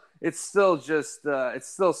still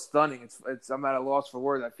stunning. I'm at a loss for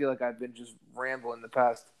words. I feel like I've been just rambling the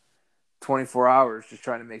past 24 hours just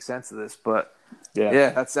trying to make sense of this, but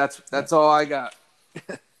that's all I got.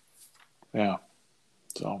 Yeah.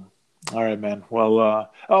 So, all right, man. Well,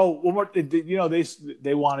 one more.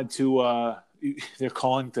 They wanted to. They're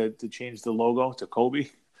calling to change the logo to Kobe.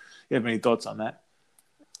 You have any thoughts on that?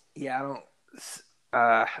 Yeah, I don't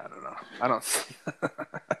know. I don't.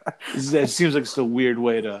 It seems like it's a weird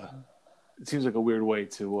way to. It seems like a weird way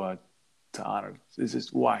to honor. This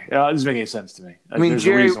is why. It doesn't make any sense to me. I mean,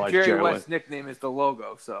 Jerry West's nickname is the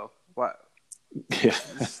logo, so what? Yeah.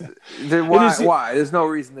 Why? There's no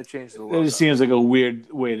reason to change the logo. It just seems like a weird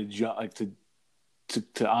way to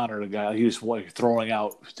honor the guy. He just throwing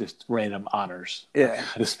out just random honors. Yeah,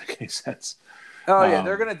 it doesn't make any sense. Oh yeah,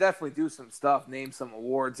 they're gonna definitely do some stuff, name some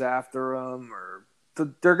awards after him, or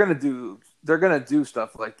they're gonna do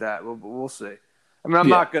stuff like that. We'll see. I mean, I'm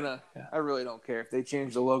not gonna. Yeah. I really don't care if they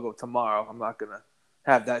change the logo tomorrow. I'm not gonna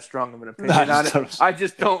have that strong of an opinion on it. I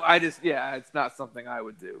just don't. It's not something I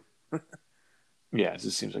would do. Yeah, it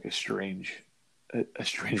just seems like a strange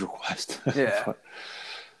request. Yeah. But,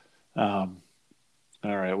 all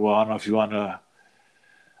right. Well, I don't know if you want to.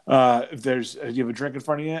 Do you have a drink in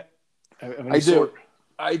front of you yet? I do.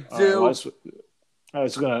 I do. I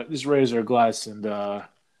was gonna just raise our glass and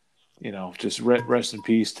just rest in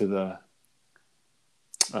peace to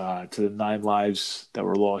the 9 lives that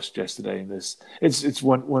were lost yesterday. In this, it's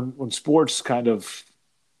when sports kind of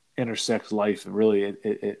intersects life, and really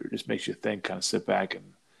it just makes you think, kind of sit back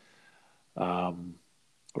and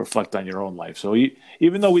reflect on your own life. So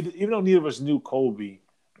even though neither of us knew Kobe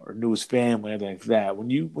or knew his family, anything like that,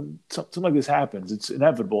 when something like this happens, it's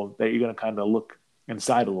inevitable that you're going to kind of look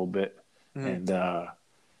inside a little bit, and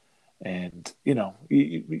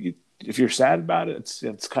if you're sad about it,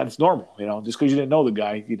 it's kind of normal, just because you didn't know the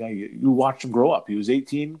guy, you watched him grow up. He was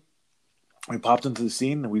 18, he popped into the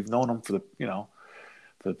scene, and we've known him for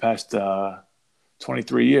the past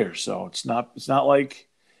 23 years. So it's not like,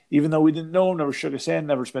 even though we didn't know him, never shook his hand,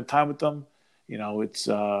 never spent time with them, it's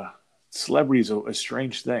celebrity is a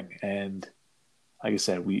strange thing. And like I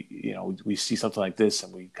said, we see something like this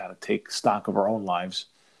and we kind of take stock of our own lives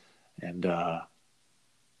and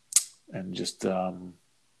just kind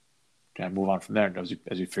of move on from there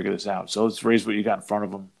as you figure this out. So let's raise what you got in front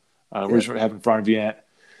of them. Raise what you have in front of you yet.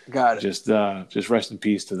 Got it. Just rest in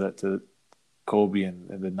peace to Kobe and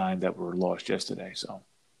the 9 that were lost yesterday. So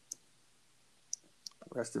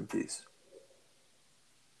rest in peace.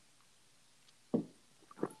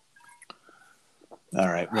 All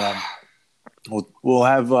right. We'll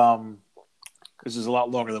have this is a lot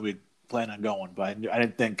longer than we planned on going, but I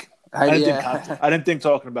didn't think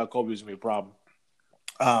talking about Kobe was gonna be a problem.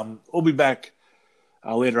 We'll be back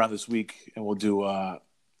later on this week, and we'll do a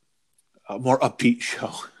more upbeat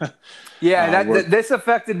show. Yeah, this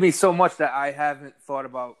affected me so much that I haven't thought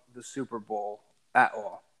about the Super Bowl at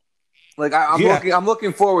all. Like I'm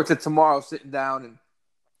looking forward to tomorrow, sitting down and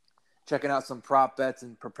checking out some prop bets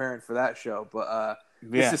and preparing for that show. But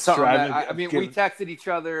This is something that we texted each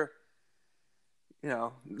other,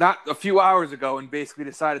 not a few hours ago, and basically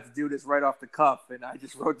decided to do this right off the cuff. And I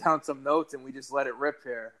just wrote down some notes, and we just let it rip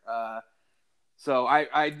here. So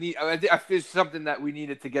I feel something that we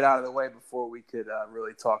needed to get out of the way before we could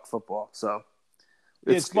really talk football. So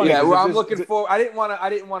it's funny. Yeah, well, I'm looking forward. I didn't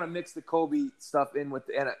want to mix the Kobe stuff in with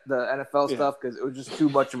the NFL stuff because it was just too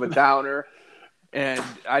much of a downer. And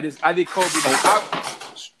I think Kobe.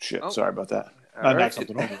 Sorry about that. I knocked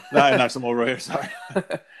something over. I knocked something over here. Sorry.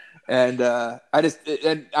 And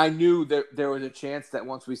I knew that there was a chance that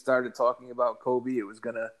once we started talking about Kobe, it was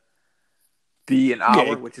gonna be an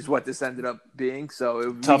hour, which is what this ended up being.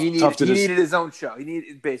 So he needed his own show. He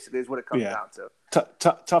needed, basically, is what it comes down to.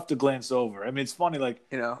 Tough to glance over. I mean, it's funny. Like,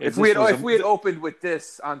 if we had opened with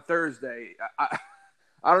this on Thursday,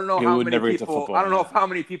 I don't know how many people. I don't know how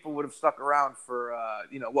many people would have stuck around for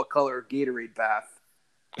what color Gatorade bath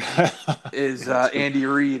is Andy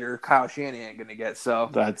Reid or Kyle Shanahan going to get. So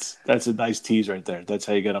that's a nice tease right there. That's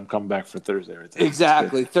how you get them coming back for Thursday right there.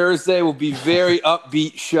 Exactly. Thursday will be very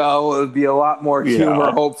upbeat show. It'll be a lot more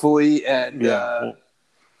humor, hopefully, and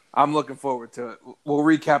I'm looking forward to it. We'll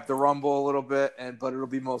recap the Rumble a little bit, but it'll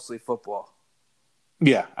be mostly football.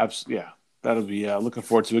 Yeah, absolutely. Yeah, that'll be looking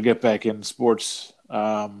forward to it. Get back in sports.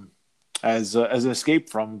 As an escape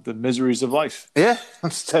from the miseries of life. Yeah,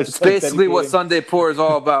 it's basically what Sunday Pour is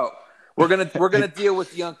all about. We're gonna deal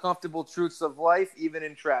with the uncomfortable truths of life, even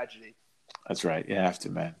in tragedy. That's right. You have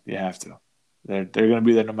to, man. You have to. They're gonna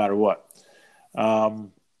be there no matter what.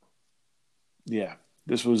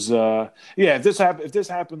 This was if this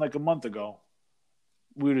happened like a month ago,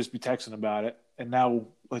 we would just be texting about it. And now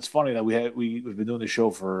it's funny that we've been doing the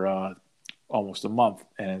show for almost a month,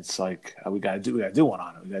 and it's like we gotta do one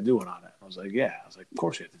on it. We gotta do one on it. I was like, of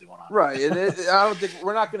course we have to do one on it. Right, and I don't think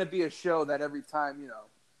we're not going to be a show that every time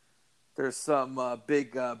there's some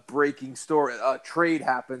big breaking story, trade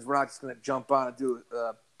happens. We're not just going to jump on and do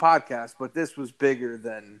a podcast. But this was bigger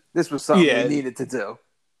than this was something we needed to do.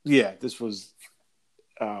 Yeah, this was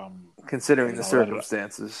considering the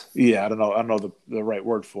circumstances. I don't know the right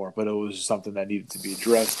word for it, but it was something that needed to be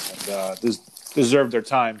addressed and this deserved their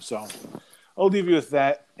time. So I'll leave you with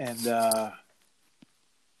that, and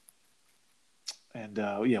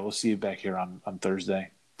we'll see you back here on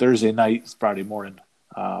Thursday night, Friday morning,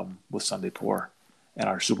 with Sunday Pour and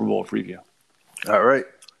our Super Bowl preview. All right.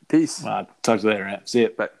 Peace. Talk to you later, man. See you.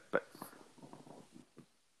 Bye.